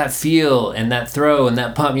they've got that feel and that throw and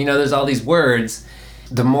that pump. There's all these words.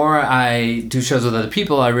 The more I do shows with other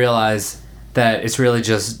people, I realize that it's really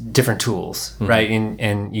just different tools, right?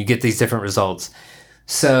 And you get these different results.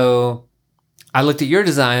 So I looked at your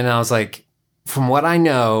design and I was like, from what I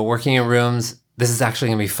know, working in rooms, this is actually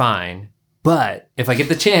going to be fine. But if I get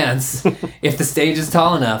the chance, if the stage is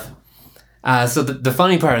tall enough. So the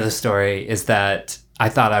funny part of the story is that I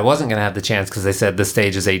thought I wasn't going to have the chance because they said the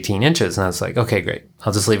stage is 18 inches. And I was like, okay, great.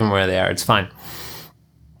 I'll just leave them where they are. It's fine.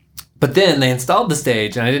 But then they installed the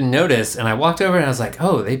stage and I didn't notice. And I walked over and I was like,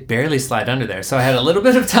 oh, they barely slide under there. So I had a little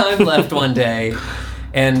bit of time left one day.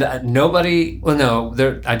 And I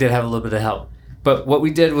did have a little bit of help. But what we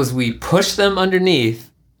did was we pushed them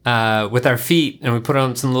underneath with our feet, and we put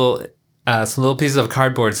on some little pieces of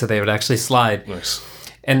cardboard so they would actually slide. Nice.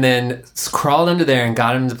 And then crawled under there and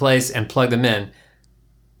got them into place and plugged them in.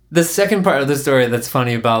 The second part of the story that's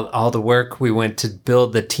funny about all the work, we went to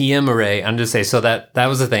build the TM array under the stage. So that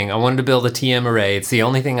was the thing. I wanted to build a TM array. It's the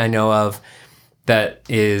only thing I know of that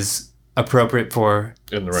is appropriate for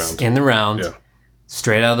in the round. Yeah.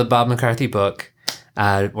 Straight out of the Bob McCarthy book,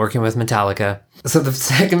 working with Metallica. So the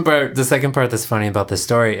second part that's funny about this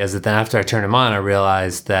story is that then after I turned them on, I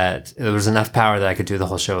realized that there was enough power that I could do the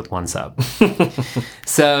whole show with one sub.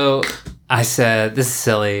 So I said, this is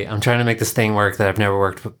silly. I'm trying to make this thing work that I've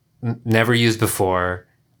never used before.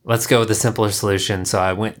 Let's go with a simpler solution. So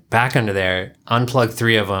I went back under there, unplugged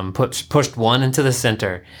 3 of them, pushed one into the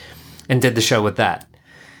center, and did the show with that.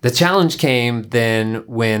 The challenge came then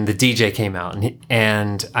when the DJ came out,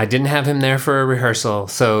 and I didn't have him there for a rehearsal,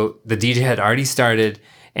 so the DJ had already started,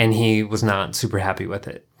 and he was not super happy with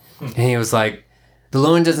it. And he was like, the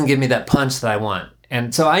low end doesn't give me that punch that I want.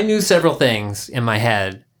 And so I knew several things in my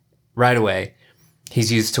head right away.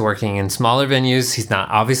 He's used to working in smaller venues. He's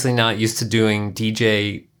obviously not used to doing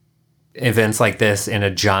DJ events like this in a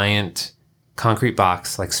giant concrete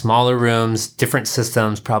box, like smaller rooms, different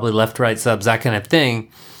systems, probably left-right subs, that kind of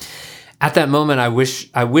thing. At that moment, I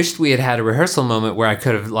wished we had a rehearsal moment where I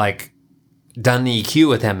could have done the EQ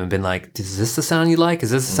with him and been like, is this the sound you like?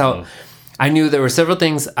 Is this the sound? I knew there were several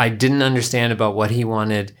things I didn't understand about what he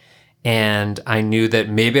wanted, and I knew that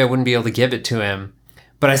maybe I wouldn't be able to give it to him,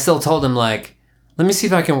 but I still told him let me see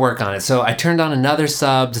if I can work on it. So I turned on another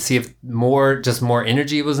sub to see if more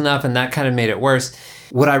energy was enough, and that kind of made it worse.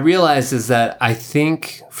 What I realized is that I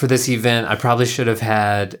think for this event, I probably should have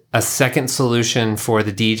had a second solution for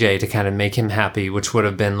the DJ to kind of make him happy, which would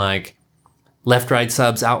have been left-right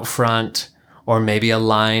subs out front, or maybe a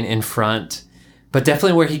line in front, but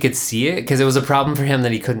definitely where he could see it, because it was a problem for him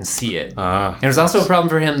that he couldn't see it. And it was also a problem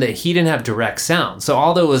for him that he didn't have direct sound. So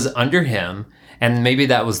although it was under him, and maybe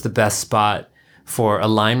that was the best spot for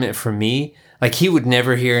alignment for me, he would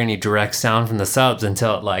never hear any direct sound from the subs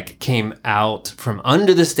until it came out from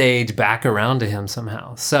under the stage back around to him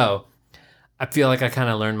somehow. So I feel like I kind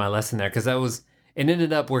of learned my lesson there, because it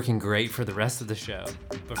ended up working great for the rest of the show,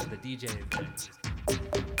 but for the DJ event.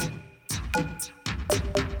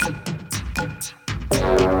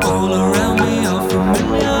 All around me are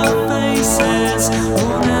familiar faces,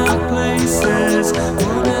 worn out places,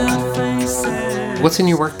 worn out faces. What's in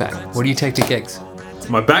your work bag? What do you take to gigs?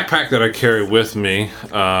 My backpack that I carry with me,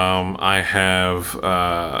 I have,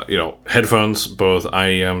 headphones, both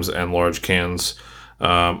IEMs and large cans,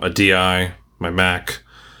 a DI, my Mac,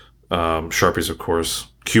 Sharpies, of course,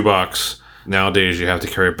 Qbox. Nowadays, you have to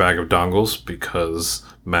carry a bag of dongles because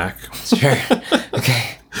Mac. Sure.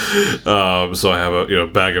 Okay. So I have a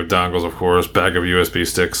bag of dongles, of course, bag of USB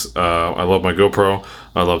sticks. I love my GoPro.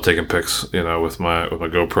 I love taking pics, with my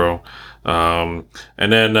GoPro. And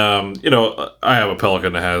then I have a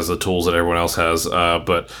Pelican that has the tools that everyone else has,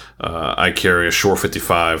 but I carry a Shure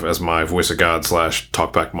 55 as my voice of God /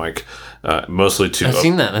 talkback mic. Mostly to I've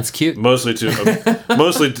seen that. That's cute. Mostly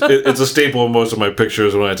it's a staple of most of my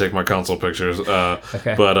pictures when I take my console pictures.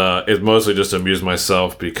 Okay. But it's mostly just to amuse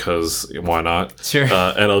myself because why not? Sure.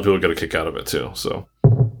 And other people get a kick out of it too. So.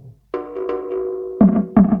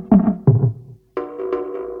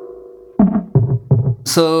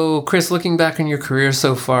 So, Chris, looking back on your career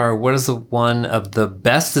so far, what is one of the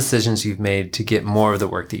best decisions you've made to get more of the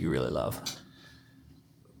work that you really love?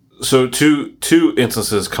 So two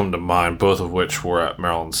instances come to mind, both of which were at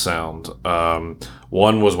Maryland Sound.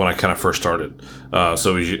 One was when I kind of first started.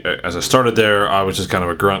 So as I started there, I was just kind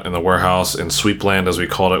of a grunt in the warehouse in Sweepland, as we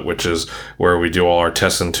called it, which is where we do all our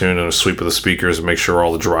tests and tune and a sweep of the speakers and make sure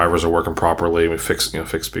all the drivers are working properly. We fix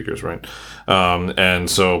speakers, right? But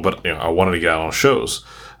I wanted to get out on shows.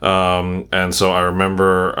 And so I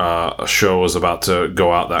remember a show was about to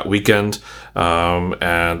go out that weekend, and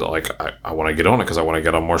I want to get on it because I want to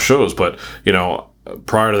get on more shows. But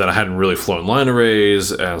prior to that, I hadn't really flown line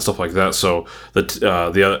arrays and stuff like that. So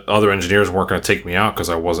the other engineers weren't going to take me out because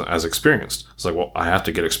I wasn't as experienced. It's like, well, I have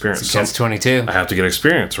to get experience. Catch 22. I have to get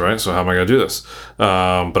experience, right? So how am I going to do this?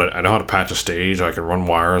 But I know how to patch a stage. I can run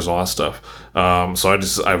wires, all that stuff.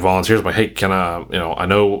 So I volunteered. Like, hey, can I? I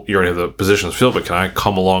know you already have the positions filled, but can I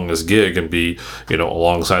come along this gig and be,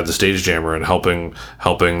 alongside the stage jammer and helping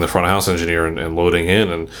the front of house engineer and loading in?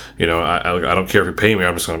 And I don't care if you pay me.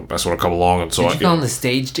 I just want to come along. And so Did you call him the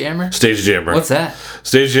stage jammer? Stage jammer. What's that?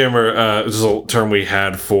 Stage jammer is a term we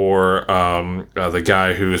had for the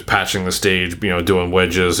guy who's patching the stage, doing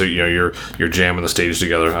wedges. You're jamming the stage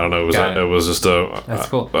together. I don't know. It was just a. That's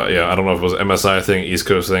cool. I don't know if it was an MSI thing, East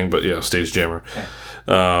Coast thing, but yeah, stage jammer. Okay.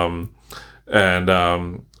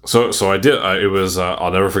 So I did. It was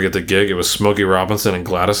I'll never forget the gig. It was Smokey Robinson and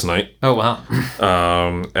Gladys Knight. Oh wow.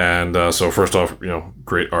 So first off,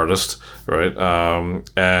 great artist, right?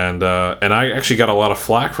 And I actually got a lot of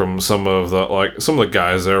flack from some of the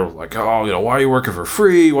guys there, like, oh, why are you working for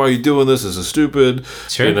free? Why are you doing this? This is stupid.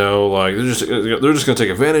 Sure. They're just gonna take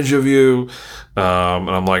advantage of you. And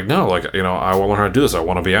I'm like, no, I want to learn how to do this. I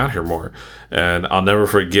want to be out here more. And I'll never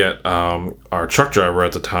forget our truck driver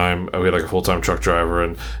at the time. We had a full-time truck driver,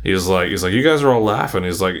 and he's like, you guys are all laughing.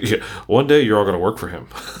 He's like, yeah, one day you're all going to work for him.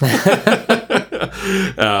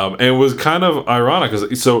 And it was kind of ironic because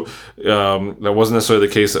that wasn't necessarily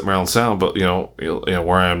the case at Maryland Sound, but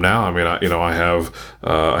where I am now. I mean, I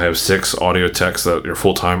have 6 audio techs that are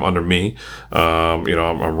full-time under me.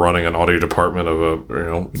 I'm running an audio department of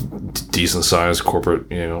a decent sized corporate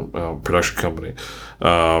production company,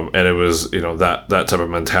 and it was that type of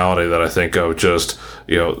mentality that I think of, just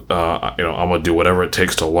I'm gonna do whatever it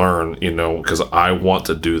takes to learn, because I want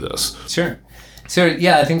to do this. Sure. So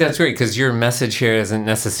yeah, I think that's great, because your message here isn't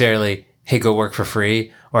necessarily, hey, go work for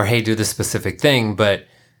free, or hey, do this specific thing, but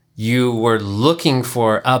you were looking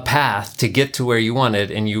for a path to get to where you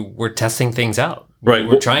wanted, and you were testing things out. Right.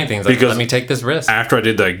 We're trying things like, let me take this risk. After I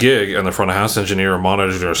did that gig, and the front of house engineer and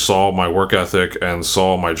monitor engineer saw my work ethic and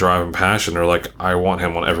saw my drive and passion, they're like, I want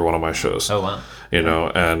him on every one of my shows. Oh, wow.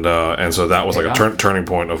 And so that was like a turning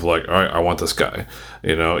point of like, all right, I want this guy.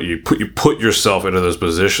 You put yourself into those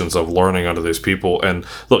positions of learning under these people, and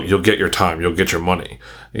look, you'll get your time, you'll get your money.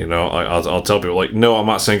 I'll tell people, like, no, I'm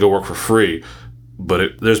not saying go work for free,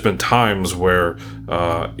 but there's been times where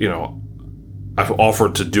I've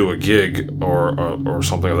offered to do a gig or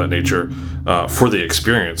something of that nature for the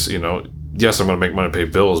experience. Yes, I'm going to make money to pay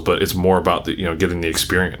bills, but it's more about the getting the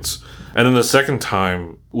experience. And then the second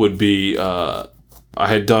time would be I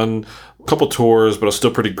had done a couple tours, but I was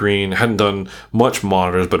still pretty green. Hadn't done much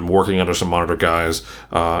monitors, but working under some monitor guys,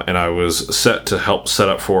 and I was set to help set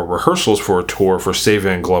up for rehearsals for a tour for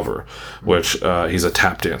Savian Glover, which he's a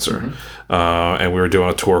tap dancer. Mm-hmm. And we were doing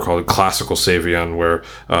a tour called Classical Savian, where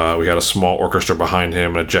we had a small orchestra behind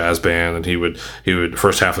him and a jazz band, and he would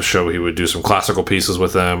first half of the show he would do some classical pieces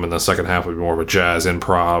with them, and the second half would be more of a jazz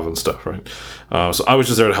improv and stuff, right? So I was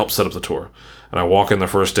just there to help set up the tour. And I walk in the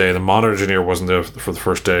first day. The monitor engineer wasn't there for the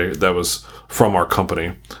first day. That was from our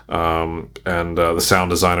company. And the sound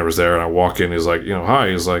designer was there. And I walk in. He's like,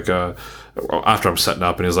 hi. He's like, after I'm setting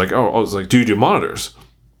up, and he's like, I was like, do you do monitors?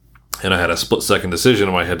 And I had a split-second decision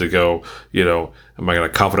in my head to go, am I going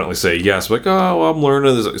to confidently say yes? Like, I'm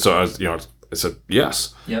learning this. So I said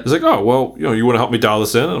yes. Yep. He's like, you want to help me dial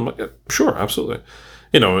this in? And I'm like, yeah, sure, absolutely.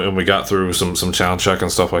 And we got through some sound check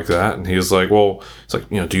and stuff like that. And he's like, do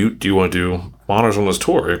you want to do monitors on this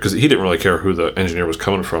tour? Because he didn't really care who the engineer was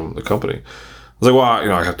coming from, the company. I was like,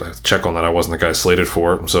 well, I have to check on that. I wasn't the guy slated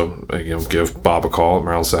for it. So, give Bob a call at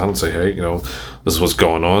Maryland Sound and say, hey, this is what's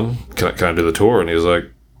going on. Can I do the tour? And he was like,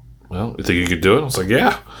 well, you think you could do it? I was like,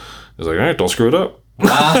 yeah. He was like, all right, don't screw it up.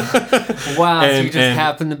 Wow, so you just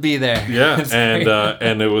happened to be there. Yeah,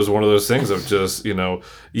 and it was one of those things of just,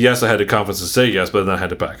 yes, I had the confidence to say yes, but then I had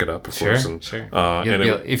to back it up, of course. And, sure.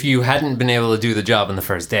 If you hadn't been able to do the job on the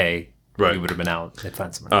first day, right, you would have been out. They'd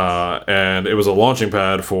find someone else. And it was a launching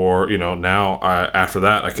pad for, now after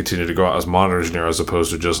that, I continued to go out as monitor engineer as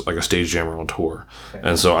opposed to just like a stage jammer on tour. Okay.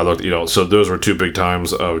 And so I looked, so those were 2 big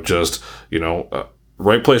times of just,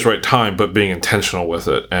 right place, right time, but being intentional with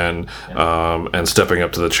it and stepping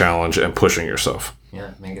up to the challenge and pushing yourself. Yeah,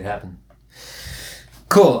 make it happen.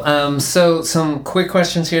 Cool. So some quick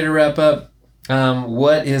questions here to wrap up.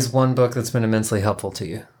 What is one book that's been immensely helpful to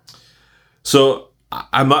you? So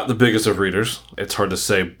I'm not the biggest of readers. It's hard to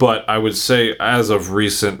say, but I would say as of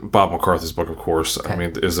recent, Bob McCarthy's book, of course. Okay. I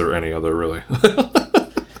mean, is there any other really?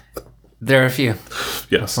 There are a few.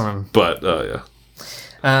 Yes, but yeah.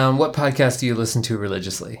 What podcast do you listen to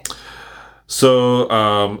religiously?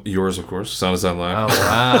 So, yours, of course, Sound Design Live. Oh,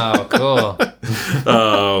 wow, cool.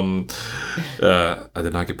 I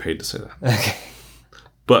did not get paid to say that. Okay.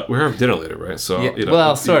 But we're having dinner later, right? So,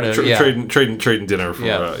 well, sort of, trading dinner for,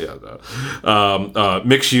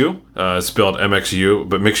 MixU, spelled MXU,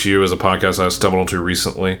 but MixU is a podcast I stumbled onto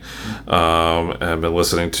recently, and been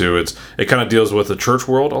listening to. It kind of deals with the church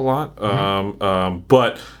world a lot,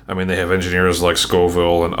 but I mean, they have engineers like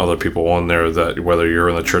Scoville and other people on there that whether you're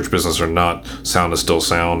in the church business or not, sound is still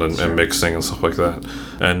sound and mixing and stuff like that.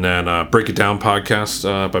 And then Break It Down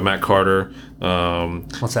podcast by Matt Carter.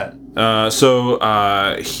 What's that?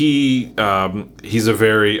 He's a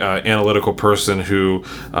very analytical person who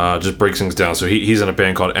just breaks things down. So he's in a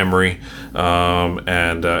band called Emery,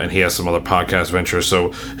 and he has some other podcast ventures.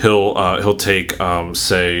 So he'll take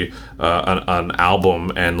say an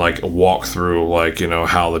album and like walk through like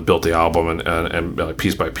how they built the album and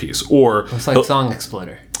piece by piece, or it's like Song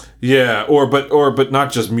Exploder. Yeah, but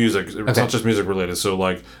not just music. It's not just music related. So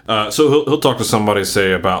like, so he'll talk to somebody,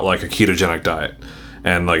 say about like a ketogenic diet,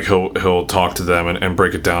 and like he'll talk to them and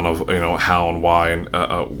break it down of how and why and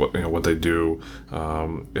what they do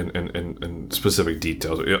in specific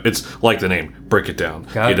details. It's like the name, break it down.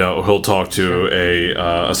 He'll talk to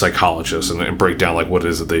a psychologist and break down like what it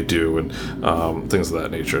is that they do and things of that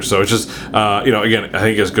nature. So it's just again, I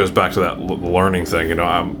think it goes back to that learning thing.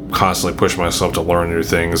 I'm constantly pushing myself to learn new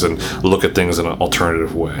things and look at things in an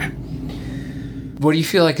alternative way. What do you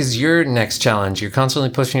feel like is your next challenge? You're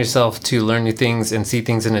constantly pushing yourself to learn new things and see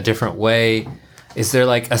things in a different way. Is there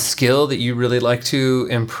like a skill that you really like to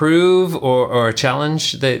improve or a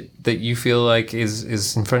challenge that you feel like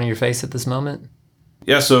is in front of your face at this moment?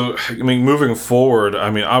 Yeah, so, I mean, moving forward, I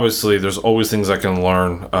mean, obviously, there's always things I can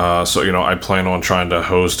learn. So, I plan on trying to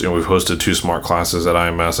host, we've hosted 2 smart classes at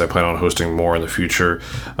IMS. I plan on hosting more in the future.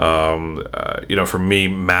 For me,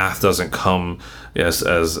 math doesn't come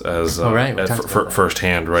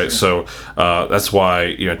firsthand, right? So, that's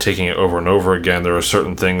why, taking it over and over again, there are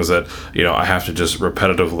certain things that, I have to just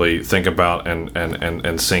repetitively think about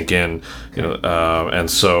and sink in, and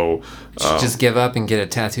so... just give up and get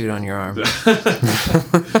it tattooed on your arm.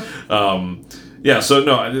 So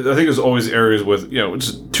no, I think there's always areas with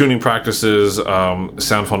just tuning practices,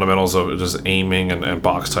 sound fundamentals of just aiming and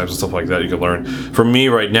box types and stuff like that you can learn. For me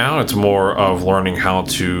right now, it's more of learning how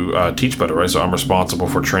to teach better, right? So I'm responsible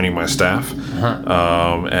for training my staff,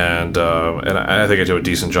 and I think I do a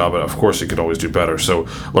decent job. But of course, you could always do better. So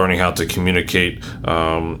learning how to communicate.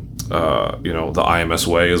 The IMS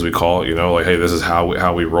way, as we call it, like, hey, this is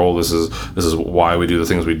how we roll. This is why we do the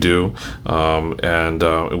things we do, and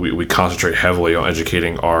we concentrate heavily on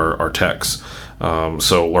educating our techs.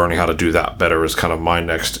 So learning how to do that better is kind of my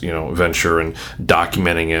next, venture, and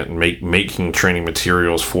documenting it and making training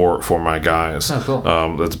materials for my guys. Oh, cool.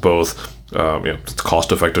 That's both. It's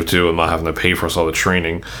cost effective too. I'm not having to pay for us all the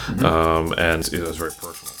training, and it's very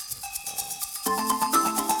personal.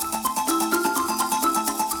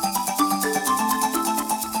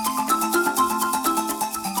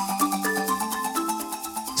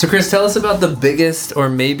 So Chris, tell us about the biggest or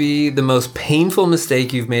maybe the most painful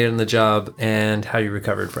mistake you've made on the job and how you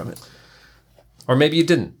recovered from it. Or maybe you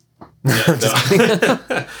didn't.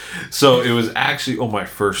 So it was actually on my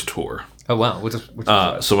first tour. Oh, wow.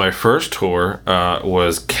 So my first tour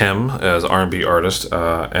was Kem as R&B artist,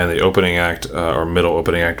 and the opening act, or middle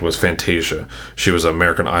opening act, was Fantasia. She was an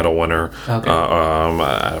American Idol winner. Okay.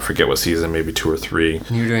 I forget what season, maybe 2 or 3.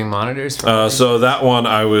 You were doing monitors? So that one,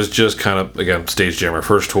 I was just kind of, again, stage jammer.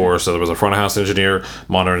 First tour, so there was a front of house engineer,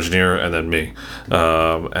 monitor engineer, and then me.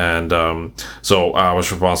 So I was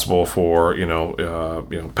responsible for,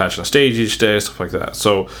 patching the stage each day, stuff like that.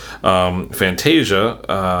 So Fantasia,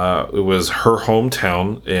 it was her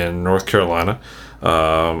hometown in North Carolina,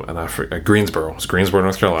 and I forget, Greensboro. It's Greensboro,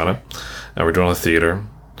 North Carolina, and we're doing a theater.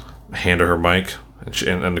 Hand her mic,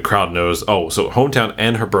 and the crowd knows. Oh, so hometown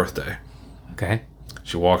and her birthday. Okay.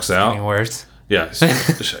 She walks out. Any words? Yeah,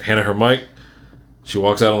 handed her mic. She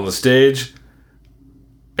walks out on the stage,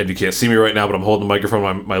 and you can't see me right now, but I'm holding the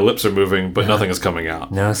microphone. My lips are moving, but nothing is coming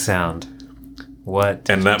out. No sound. What?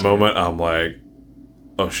 And in that moment, I'm like,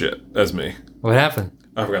 oh shit, that's me. What happened?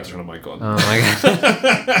 I forgot to turn the mic on. Oh my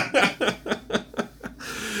god.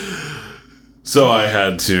 So I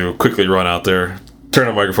had to quickly run out there, turn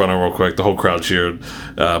the microphone on real quick. The whole crowd cheered,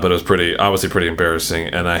 but it was obviously pretty embarrassing.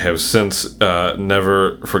 And I have since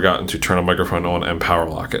never forgotten to turn a microphone on and power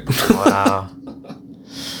lock it. Wow.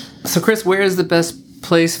 So Chris, where is the best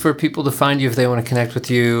place for people to find you if they want to connect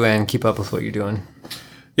with you and keep up with what you're doing?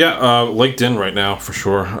 Yeah, LinkedIn right now for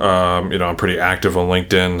sure. I'm pretty active on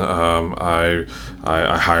LinkedIn.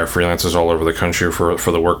 I hire freelancers all over the country for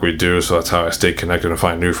the work we do, so that's how I stay connected and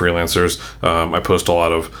find new freelancers. I post a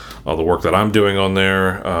lot of the work that I'm doing on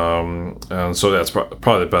there, and so that's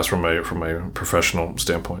probably the best from a professional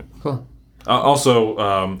standpoint. Cool. Also,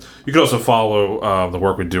 you can also follow the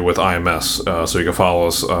work we do with IMS. So you can follow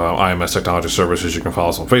us, IMS Technology Services. You can follow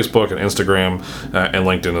us on Facebook and Instagram and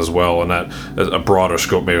LinkedIn as well. And that is a broader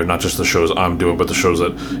scope, maybe not just the shows I'm doing, but the shows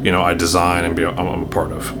that I design and I'm a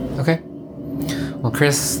part of. Okay. Well,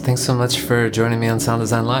 Chris, thanks so much for joining me on Sound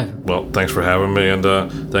Design Live. Well, thanks for having me, and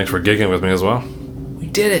thanks for gigging with me as well. We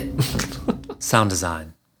did it. Sound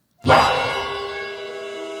Design Live.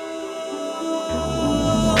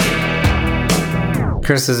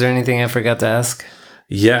 Chris, is there anything I forgot to ask?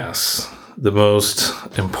 Yes. The most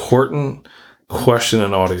important question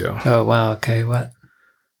in audio. Oh, wow. Okay, what?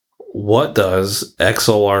 What does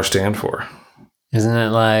XLR stand for? Isn't it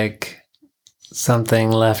like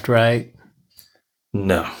something left, right?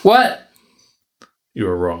 No. What? You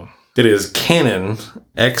were wrong. It is Canon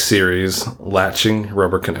X Series latching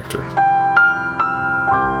rubber connector.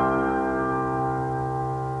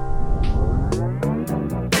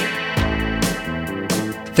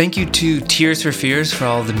 Thank you to Tears for Fears for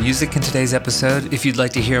all the music in today's episode. If you'd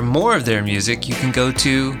like to hear more of their music, you can go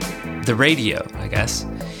to the radio, I guess.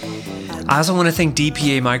 I also want to thank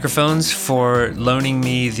DPA Microphones for loaning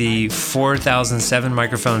me the 4007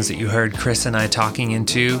 microphones that you heard Chris and I talking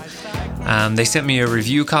into. They sent me a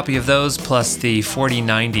review copy of those, plus the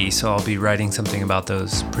 4090, so I'll be writing something about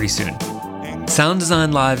those pretty soon. Sound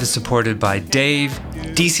Design Live is supported by Dave,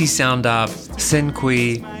 DC Sound Op,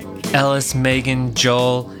 Sinqui, Ellis, Megan,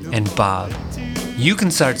 Joel, and Bob. You can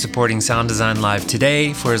start supporting Sound Design Live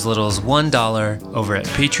today for as little as $1 over at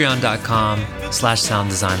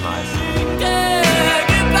patreon.com/sounddesignlive.